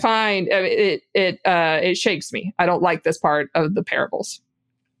 that I find it shakes me. I don't like this part of the parables.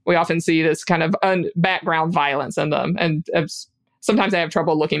 We often see this kind of background violence in them, and sometimes I have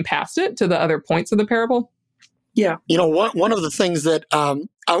trouble looking past it to the other points of the parable. Yeah. You know, one of the things that I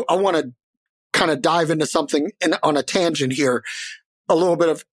want to kind of dive into something on a tangent here, a little bit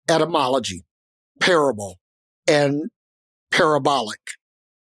of etymology, parable and parabolic,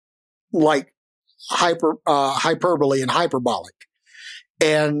 like hyperbole and hyperbolic.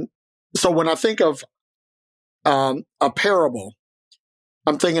 And so when I think of a parable,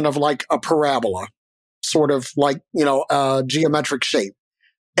 I'm thinking of like a parabola, sort of like, you know, a geometric shape.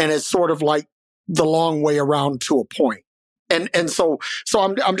 And it's sort of like the long way around to a point. And so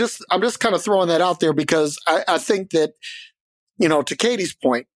I'm just kind of throwing that out there because I think that, you know, to Katie's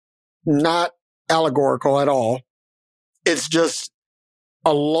point, not allegorical at all. It's just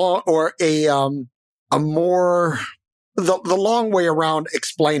a long or a more the long way around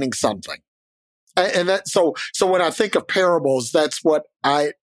explaining something. And that so when I think of parables, that's what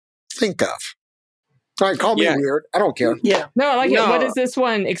I think of. All right, call me weird. I don't care. Yeah. No, I like it. What is this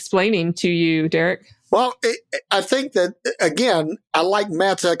one explaining to you, Derek? Well, I think that, again, I like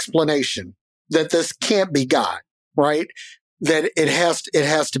Matt's explanation that this can't be God, right? That it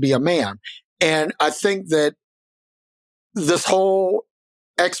has to be a man. And I think that this whole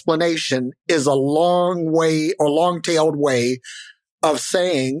explanation is a long way or long-tailed way of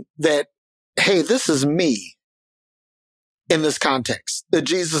saying that, hey, this is me in this context. That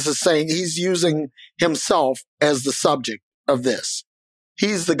Jesus is saying he's using himself as the subject of this.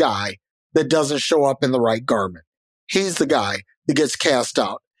 He's the guy that doesn't show up in the right garment. He's the guy that gets cast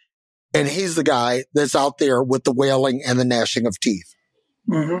out. And he's the guy that's out there with the wailing and the gnashing of teeth.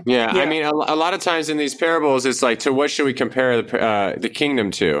 Mm-hmm. Yeah, I mean, a lot of times in these parables, it's like, to what should we compare the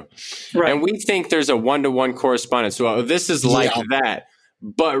kingdom to? Right. And we think there's a one-to-one correspondence. Well, this is like that.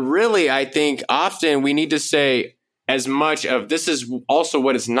 But really, I think often we need to say as much of this is also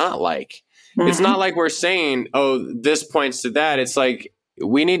what it's not like. Mm-hmm. It's not like we're saying, oh, this points to that. It's like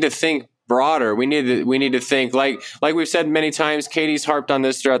we need to think broader. We need to think like we've said many times. Katie's harped on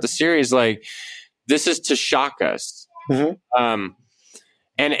this throughout the series. Like, this is to shock us. Mm-hmm.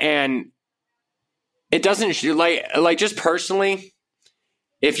 And it doesn't like just personally,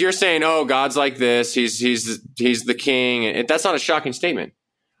 if you're saying, oh, God's like this, he's the king, that's not a shocking statement.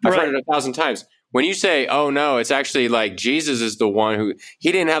 I've heard it 1,000 times. When you say, oh no, it's actually like Jesus is the one who,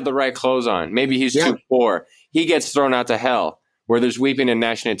 he didn't have the right clothes on. Maybe he's too poor. He gets thrown out to hell where there's weeping and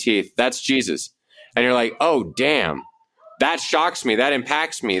gnashing of teeth. That's Jesus. And you're like, oh damn, that shocks me. That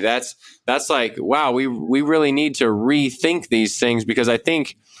impacts me. That's like, wow, we really need to rethink these things, because I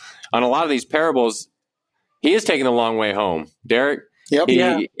think on a lot of these parables, he is taking the long way home. Derek? Yep.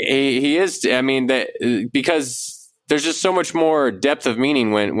 He is. I mean, because there's just so much more depth of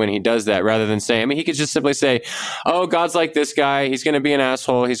meaning when he does that, rather than saying, I mean, he could just simply say, oh, God's like this guy. He's going to be an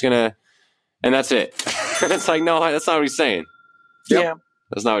asshole. And that's it. It's like, no, that's not what he's saying. Yep. Yeah.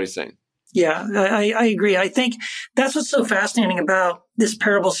 That's not what he's saying. Yeah, I agree. I think that's what's so fascinating about this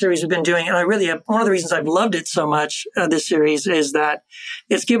parable series we've been doing. And I really one of the reasons I've loved it so much, this series, is that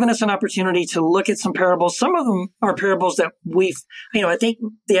it's given us an opportunity to look at some parables. Some of them are parables that I think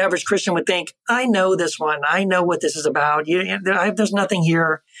the average Christian would think, I know this one. I know what this is about. There's nothing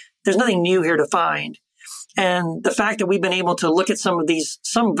here. There's nothing new here to find. And the fact that we've been able to look at some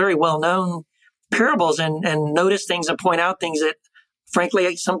very well-known parables and notice things and point out things that,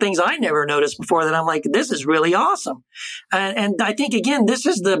 frankly, some things I never noticed before, that I'm like, this is really awesome. And I think, again, this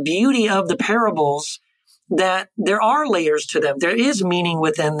is the beauty of the parables, that there are layers to them. There is meaning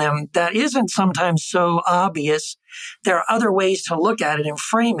within them that isn't sometimes so obvious. There are other ways to look at it and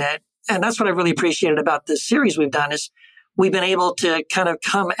frame it. And that's what I really appreciated about this series we've done, is we've been able to kind of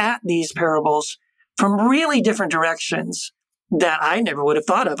come at these parables from really different directions that I never would have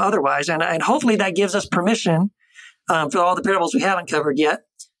thought of otherwise. And hopefully that gives us permission for all the parables we haven't covered yet,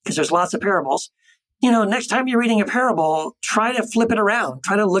 because there's lots of parables. Next time you're reading a parable, try to flip it around.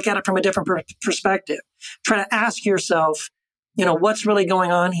 Try to look at it from a different perspective. Try to ask yourself, what's really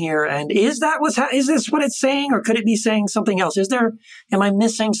going on here? And is this what it's saying? Or could it be saying something else? Am I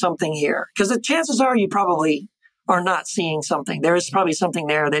missing something here? Because the chances are you probably are not seeing something. There is probably something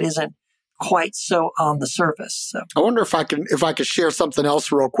there that isn't quite so on the surface. So. I wonder if I could share something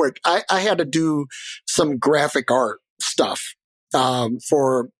else real quick. I had to do some graphic art stuff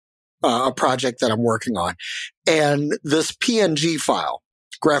for a project that I'm working on. And this PNG file,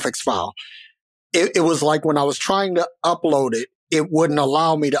 graphics file, it was like when I was trying to upload it, it wouldn't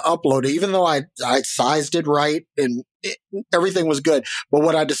allow me to upload it, even though I sized it right and everything was good. But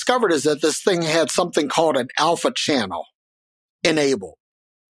what I discovered is that this thing had something called an alpha channel enabled.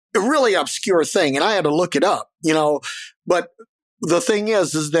 A really obscure thing. And I had to look it up, but the thing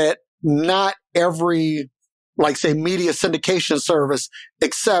is that not every, like say, media syndication service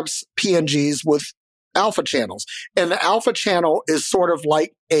accepts PNGs with alpha channels. And the alpha channel is sort of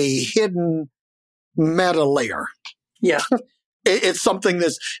like a hidden meta layer. Yeah. It's something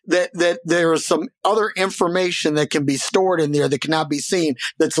that there is some other information that can be stored in there that cannot be seen,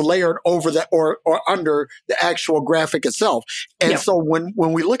 that's layered over or under the actual graphic itself. And so when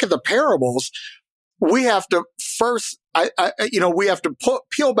we look at the parables, we have to first, we have to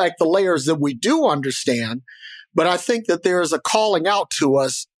peel back the layers that we do understand. But I think that there is a calling out to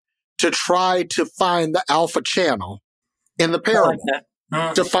us to try to find the alpha channel in the parable,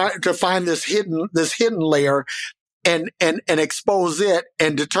 to find this hidden layer and expose it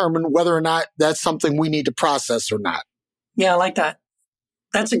and determine whether or not that's something we need to process or not. Yeah, I like that.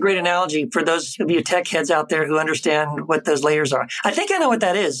 That's a great analogy for those of you tech heads out there who understand what those layers are. I think I know what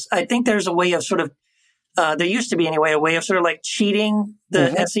that is. I think there's a way of sort of, there used to be anyway, a way of sort of like cheating the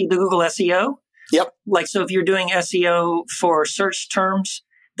the Google SEO. Yep. Like, so if you're doing SEO for search terms,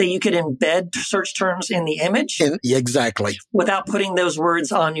 that you could embed search terms in the image. Exactly. Without putting those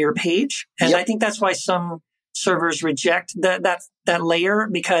words on your page. And I think that's why some servers reject that layer,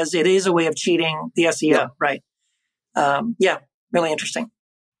 because it is a way of cheating the SEO, right? Really interesting.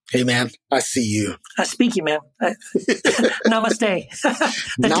 Hey, man, I see you. I speak you, man. Namaste.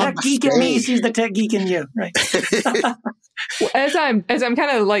 The tech geek in me sees the tech geek in you, right? As I'm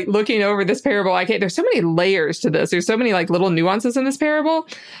kind of like looking over this parable, there's so many layers to this. There's so many like little nuances in this parable.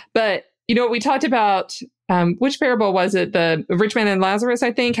 But we talked about which parable was it? The rich man and Lazarus,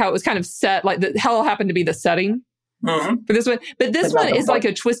 I think. How it was kind of set, like the hell happened to be the setting for this one. But this one is like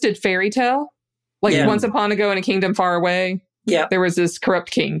a twisted fairy tale. Like once upon ago in a kingdom far away, there was this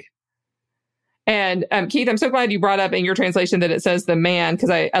corrupt king. And Keith, I'm so glad you brought up in your translation that it says the man, because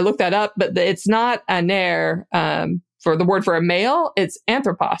I looked that up, but it's not aner for the word for a male. It's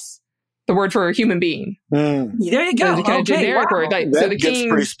anthropos, the word for a human being. There you go. So it's kind of generic word. Like, that gets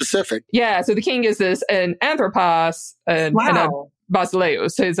pretty specific. Yeah. So the king is an anthropos and a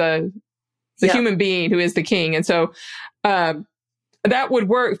basileus is the human being who is the king. And so that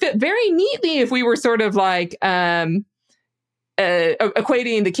would fit very neatly if we were sort of like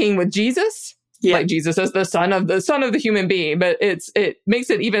equating the king with Jesus. Like Jesus as the son of the human being, but it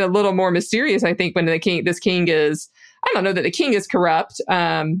makes it even a little more mysterious, I think, when this king is, I don't know that the king is corrupt.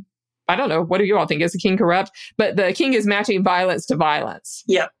 I don't know. What do you all think? Is the king corrupt? But the king is matching violence to violence.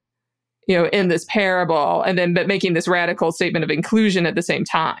 Yeah. In this parable, but making this radical statement of inclusion at the same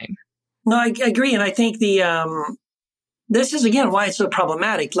time. No, I agree. And I think this is again why it's so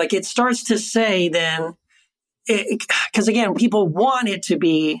problematic. Like, it starts to say then, because again, people want it to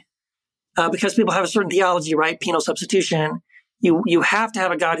be, because people have a certain theology, right? Penal substitution. You have to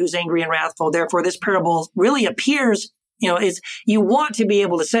have a God who's angry and wrathful. Therefore, this parable really appears, is you want to be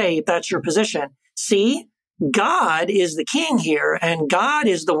able to say, if that's your position, see, God is the king here, and God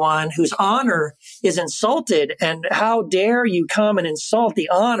is the one whose honor is insulted. And how dare you come and insult the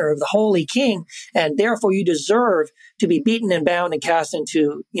honor of the holy king? And therefore, you deserve to be beaten and bound and cast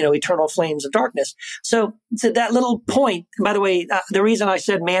into, eternal flames of darkness. So to that little point, by the way, the reason I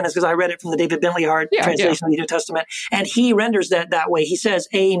said man is because I read it from the David Bentley Hart translation of the New Testament, and he renders that way. He says,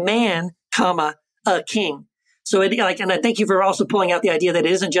 a man, comma, a king. So and I thank you for also pulling out the idea that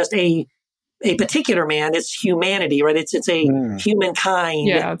it isn't just a particular man, it's humanity, right? It's a humankind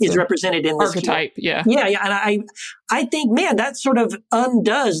that is represented in this archetype. Yeah. And I think, man, that sort of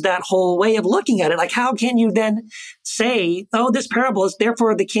undoes that whole way of looking at it. Like, how can you then say, oh, this parable is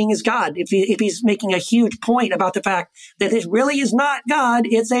therefore the king is God, if he's making a huge point about the fact that it really is not God,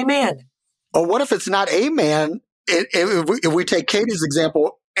 it's a man. Or what if it's not a man? If we take Katie's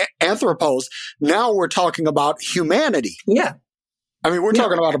example, anthropos. Now we're talking about humanity. Yeah. I mean, we're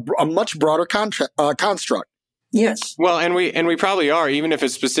talking about a much broader construct. Yes. Well, and we probably are, even if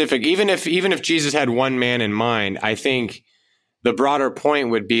it's specific. Even if Jesus had one man in mind, I think the broader point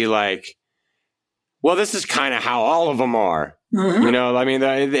would be like, well, this is kind of how all of them are. Mm-hmm. You know, I mean,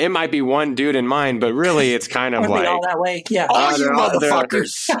 it might be one dude in mind, but really, it's kind of like all that way. Yeah. All you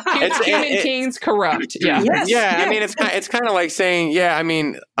motherfuckers. Human kings corrupt. Yeah. Yes. Yeah, I mean, it's kind of like saying, yeah, I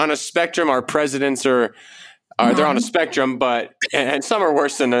mean, on a spectrum, our presidents are they're on a spectrum, but and some are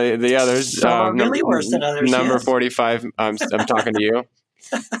worse than the others. Some are really worse than others. Number yes. 45. I'm talking to you.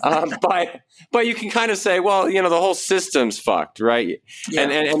 But you can kind of say, well, you know, the whole system's fucked, right? Yeah.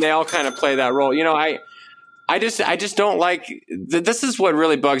 And they all kind of play that role. You know, I just don't like. This is what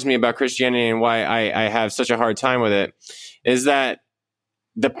really bugs me about Christianity and why I have such a hard time with it, is that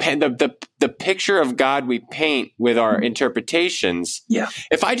the picture of God we paint with our interpretations. Yeah.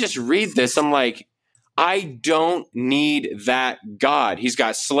 If I just read this, I'm like, I don't need that God. He's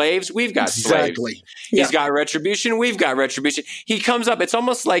got slaves. We've got slaves. Yeah. He's got retribution. We've got retribution. He comes up. It's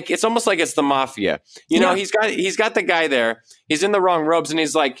almost like it's the mafia. You know, he's got the guy there. He's in the wrong robes, and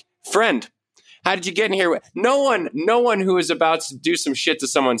he's like, friend, how did you get in here? No one who is about to do some shit to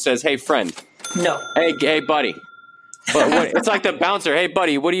someone says, hey, friend. No. Hey, buddy. But it's like the bouncer. Hey,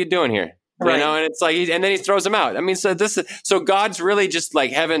 buddy, what are you doing here? Right. You know, and it's like, and then he throws him out. I mean, so God's really just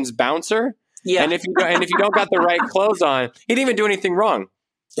like heaven's bouncer. Yeah. And if you don't got the right clothes on, he didn't even do anything wrong.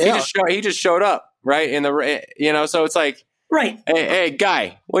 Yeah. He just showed up, right? So it's like, right. Hey,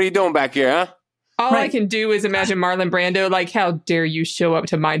 guy, what are you doing back here, huh? All I can do is imagine Marlon Brando, like, how dare you show up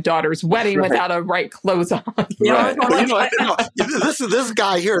to my daughter's wedding without a right clothes on? Right. This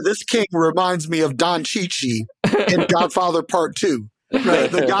guy here, this king reminds me of Don Chichi in Godfather Part 2.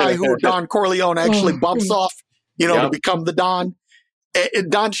 The guy who Don Corleone actually bumps off, to become the Don.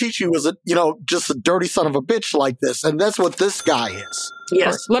 And Don Chichi was just a dirty son of a bitch like this, and that's what this guy is.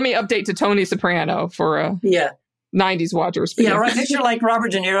 Yes. Let me update to Tony Soprano for 90s watchers. Yeah, right. Picture like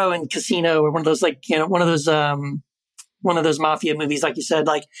Robert De Niro in Casino, or one of those one of those mafia movies, like you said.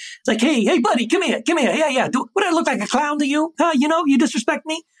 Like it's like, hey, buddy, come here. Yeah. Would I look like a clown to you? You disrespect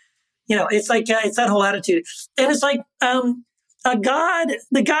me. It's like it's that whole attitude, and it's like the God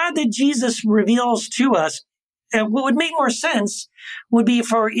that Jesus reveals to us. What would make more sense would be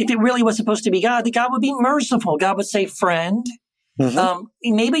if it really was supposed to be God, that God would be merciful. God would say, friend,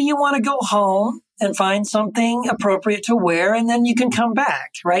 maybe you want to go home and find something appropriate to wear, and then you can come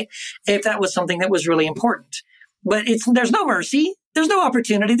back, right? If that was something that was really important. But there's no mercy. There's no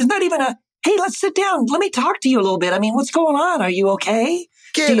opportunity. There's not even hey, let's sit down. Let me talk to you a little bit. I mean, what's going on? Are you okay?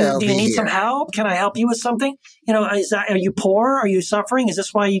 Do you need some help? Can I help you with something? Are you poor? Are you suffering? Is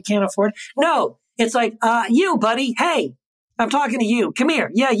this why you can't afford? No. It's like, you, buddy. Hey, I'm talking to you. Come here.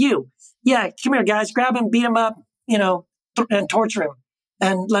 Yeah, you. Yeah, come here, guys. Grab him, beat him up, and torture him.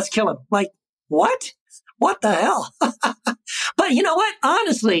 And let's kill him. Like, what? What the hell? But you know what?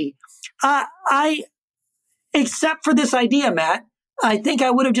 Honestly, I, except for this idea, Matt, I think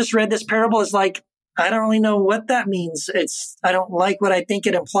I would have just read this parable as like, I don't really know what that means. I don't like what I think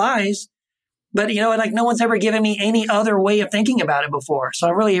it implies. But, like no one's ever given me any other way of thinking about it before. So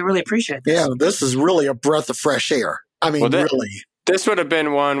I really, really appreciate this. Yeah, this is really a breath of fresh air. I mean, really. This would have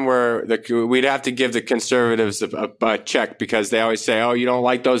been one where we'd have to give the conservatives a check, because they always say, oh, you don't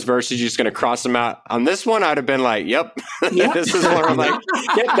like those verses, you're just going to cross them out. On this one, I'd have been like, yep. This is one I'm like,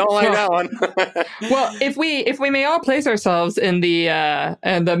 don't like that one. Well, if we may all place ourselves in the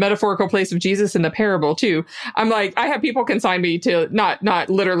metaphorical place of Jesus in the parable too, I'm like, I have people consign me to not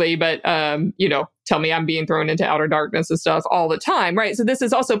literally, but tell me I'm being thrown into outer darkness and stuff all the time, right? So this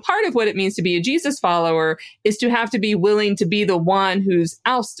is also part of what it means to be a Jesus follower, is to have to be willing to be the one who's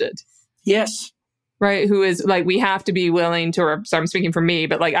ousted. Yes. Right? Who is like, we have to be willing to, or sorry, I'm speaking for me,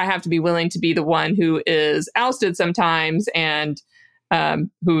 but like, I have to be willing to be the one who is ousted sometimes, and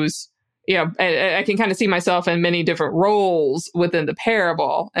who's, I can kind of see myself in many different roles within the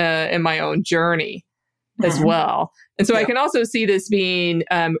parable in my own journey as well. And so I can also see this being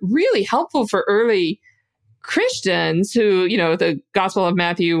really helpful for early Christians who, the Gospel of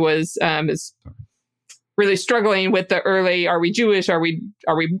Matthew is really struggling with the early, are we Jewish? Are we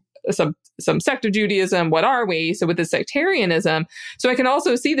some sect of Judaism? What are we? So with the sectarianism. So I can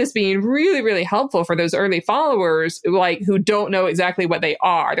also see this being really, really helpful for those early followers, like who don't know exactly what they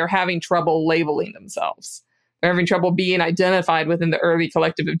are. They're having trouble labeling themselves. They're having trouble being identified within the early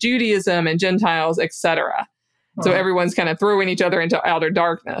collective of Judaism and Gentiles, etc. So everyone's kind of throwing each other into outer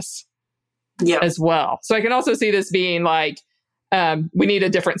darkness as well. So I can also see this being like, we need a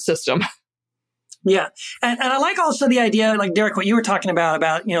different system. Yeah. And I like also the idea, like Derek, what you were talking about,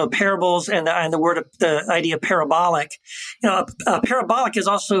 parables and the idea of parabolic. A parabolic is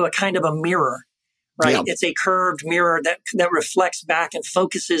also a kind of a mirror, right? Yeah. It's a curved mirror that reflects back and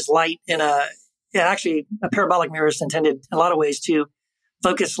focuses light actually a parabolic mirror is intended in a lot of ways to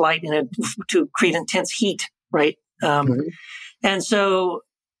focus light to create intense heat, right? And so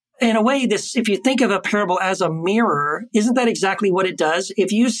in a way, if you think of a parable as a mirror, isn't that exactly what it does?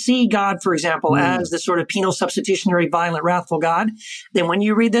 If you see God, for example, as the sort of penal, substitutionary, violent, wrathful God, then when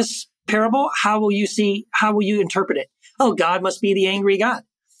you read this parable, how will you interpret it? Oh, God must be the angry God.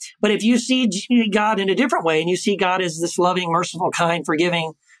 But if you see God in a different way and you see God as this loving, merciful, kind,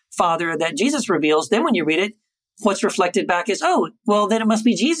 forgiving Father that Jesus reveals, then when you read it, what's reflected back is, oh, well, then it must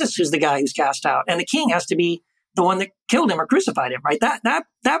be Jesus who's the guy who's cast out. And the king has to be the one that killed him or crucified him, right? That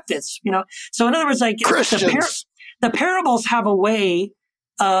fits, So in other words, like the parables have a way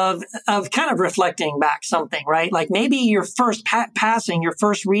of kind of reflecting back something, right? Like maybe your first passing, your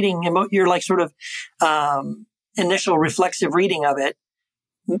first reading, your like sort of initial reflexive reading of it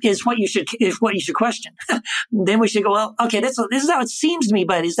is what you should question. Then we should go, well, okay, this is how it seems to me,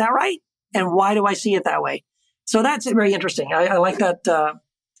 but is that right? And why do I see it that way? So that's very interesting. I like that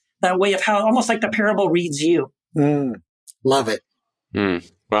way of how almost like the parable reads you. Love it.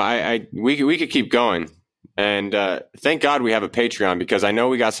 Well, we could keep going. And thank God we have a Patreon, because I know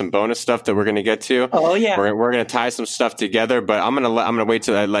we got some bonus stuff that we're going to get to. Oh yeah, we're going to tie some stuff together. But I'm gonna wait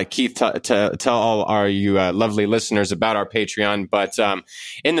till I let Keith to tell all you lovely listeners about our Patreon. But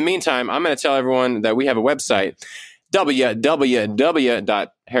in the meantime, I'm going to tell everyone that we have a website,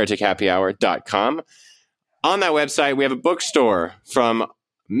 www.heretichappyhour.com. On that website, we have a bookstore from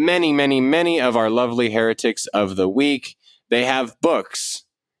many, many, many of our lovely heretics of the week. They have books.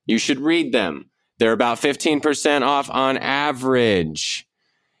 You should read them. They're about 15% off on average.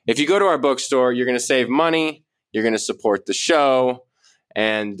 If you go to our bookstore, you're going to save money. You're going to support the show.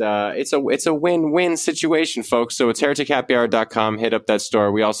 And it's a win-win situation, folks. So it's heretichappyhour.com. Hit up that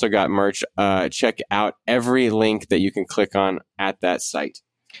store. We also got merch. Check out every link that you can click on at that site.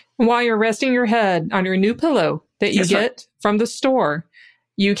 While you're resting your head on your new pillow that you get from the store,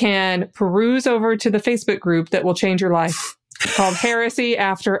 you can peruse over to the Facebook group that will change your life called Heresy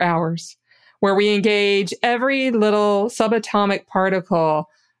After Hours, where we engage every little subatomic particle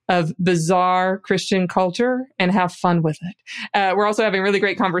of bizarre Christian culture and have fun with it. We're also having really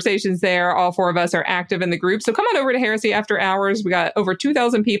great conversations there. All four of us are active in the group. So come on over to Heresy After Hours. We got over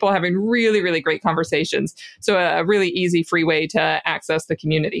 2,000 people having really, really great conversations. So a really easy, free way to access the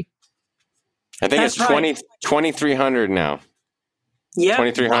community. I think it's 2,300 now. Yeah.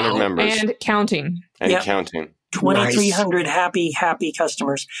 2,300 members. And counting. And counting. 2,300 happy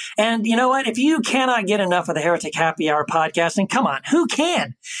customers. And you know what? If you cannot get enough of the Heretic Happy Hour podcast, and come on, who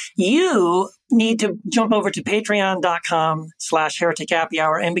can? You need to jump over to patreon.com/Heretic Happy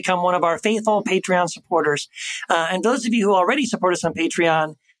Hour and become one of our faithful Patreon supporters. And those of you who already support us on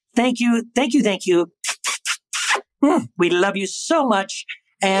Patreon, thank you. We love you so much.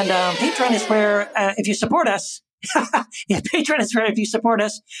 And Patreon is where, if you support us, Patreon is where if you support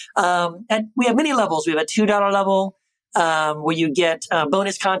us, and we have many levels. We have a $2 level where you get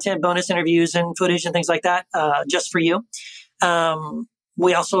bonus content, bonus interviews and footage and things like that just for you.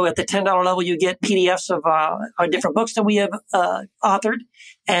 We also, at the $10 level, you get PDFs of our different books that we have authored.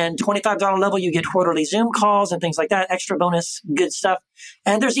 And $25 level, you get quarterly Zoom calls and things like that, extra bonus, good stuff.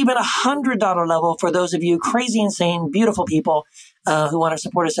 And there's even a $100 level for those of you crazy, insane, beautiful people who want to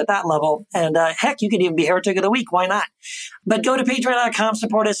support us at that level. And heck, you could even be Heretic of the Week. Why not? But go to patreon.com,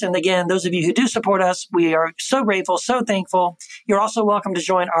 support us. And again, those of you who do support us, we are so grateful, so thankful. You're also welcome to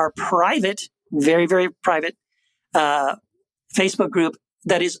join our private, very, very private Facebook group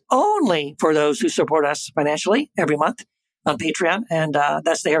that is only for those who support us financially every month on Patreon. And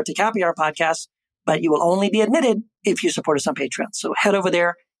that's the Heretic Happy Hour podcast. But you will only be admitted if you support us on Patreon. So head over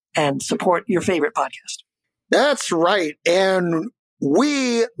there and support your favorite podcast. That's right. And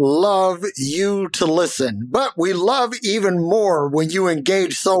we love you to listen, but we love even more when you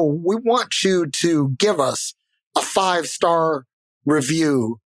engage. So we want you to give us a 5-star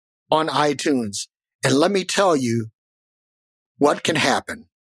review on iTunes. And let me tell you what can happen.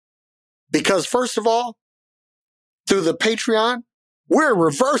 Because first of all, through the Patreon, we're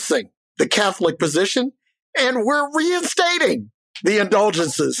reversing the Catholic position and we're reinstating the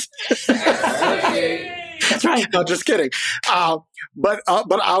indulgences. That's right. No, just kidding. But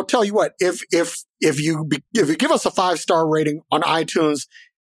I'll tell you what, if you give us a 5-star rating on iTunes,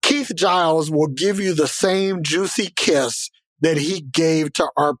 Keith Giles will give you the same juicy kiss that he gave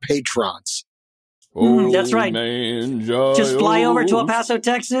to our patrons. That's right. Just fly over to El Paso,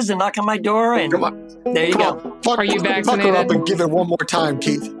 Texas, and knock on my door, and there you go. Are you vaccinated? Buckle up and give it one more time,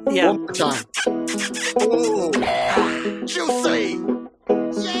 Keith. Yeah. One more time. Ooh. Juicy.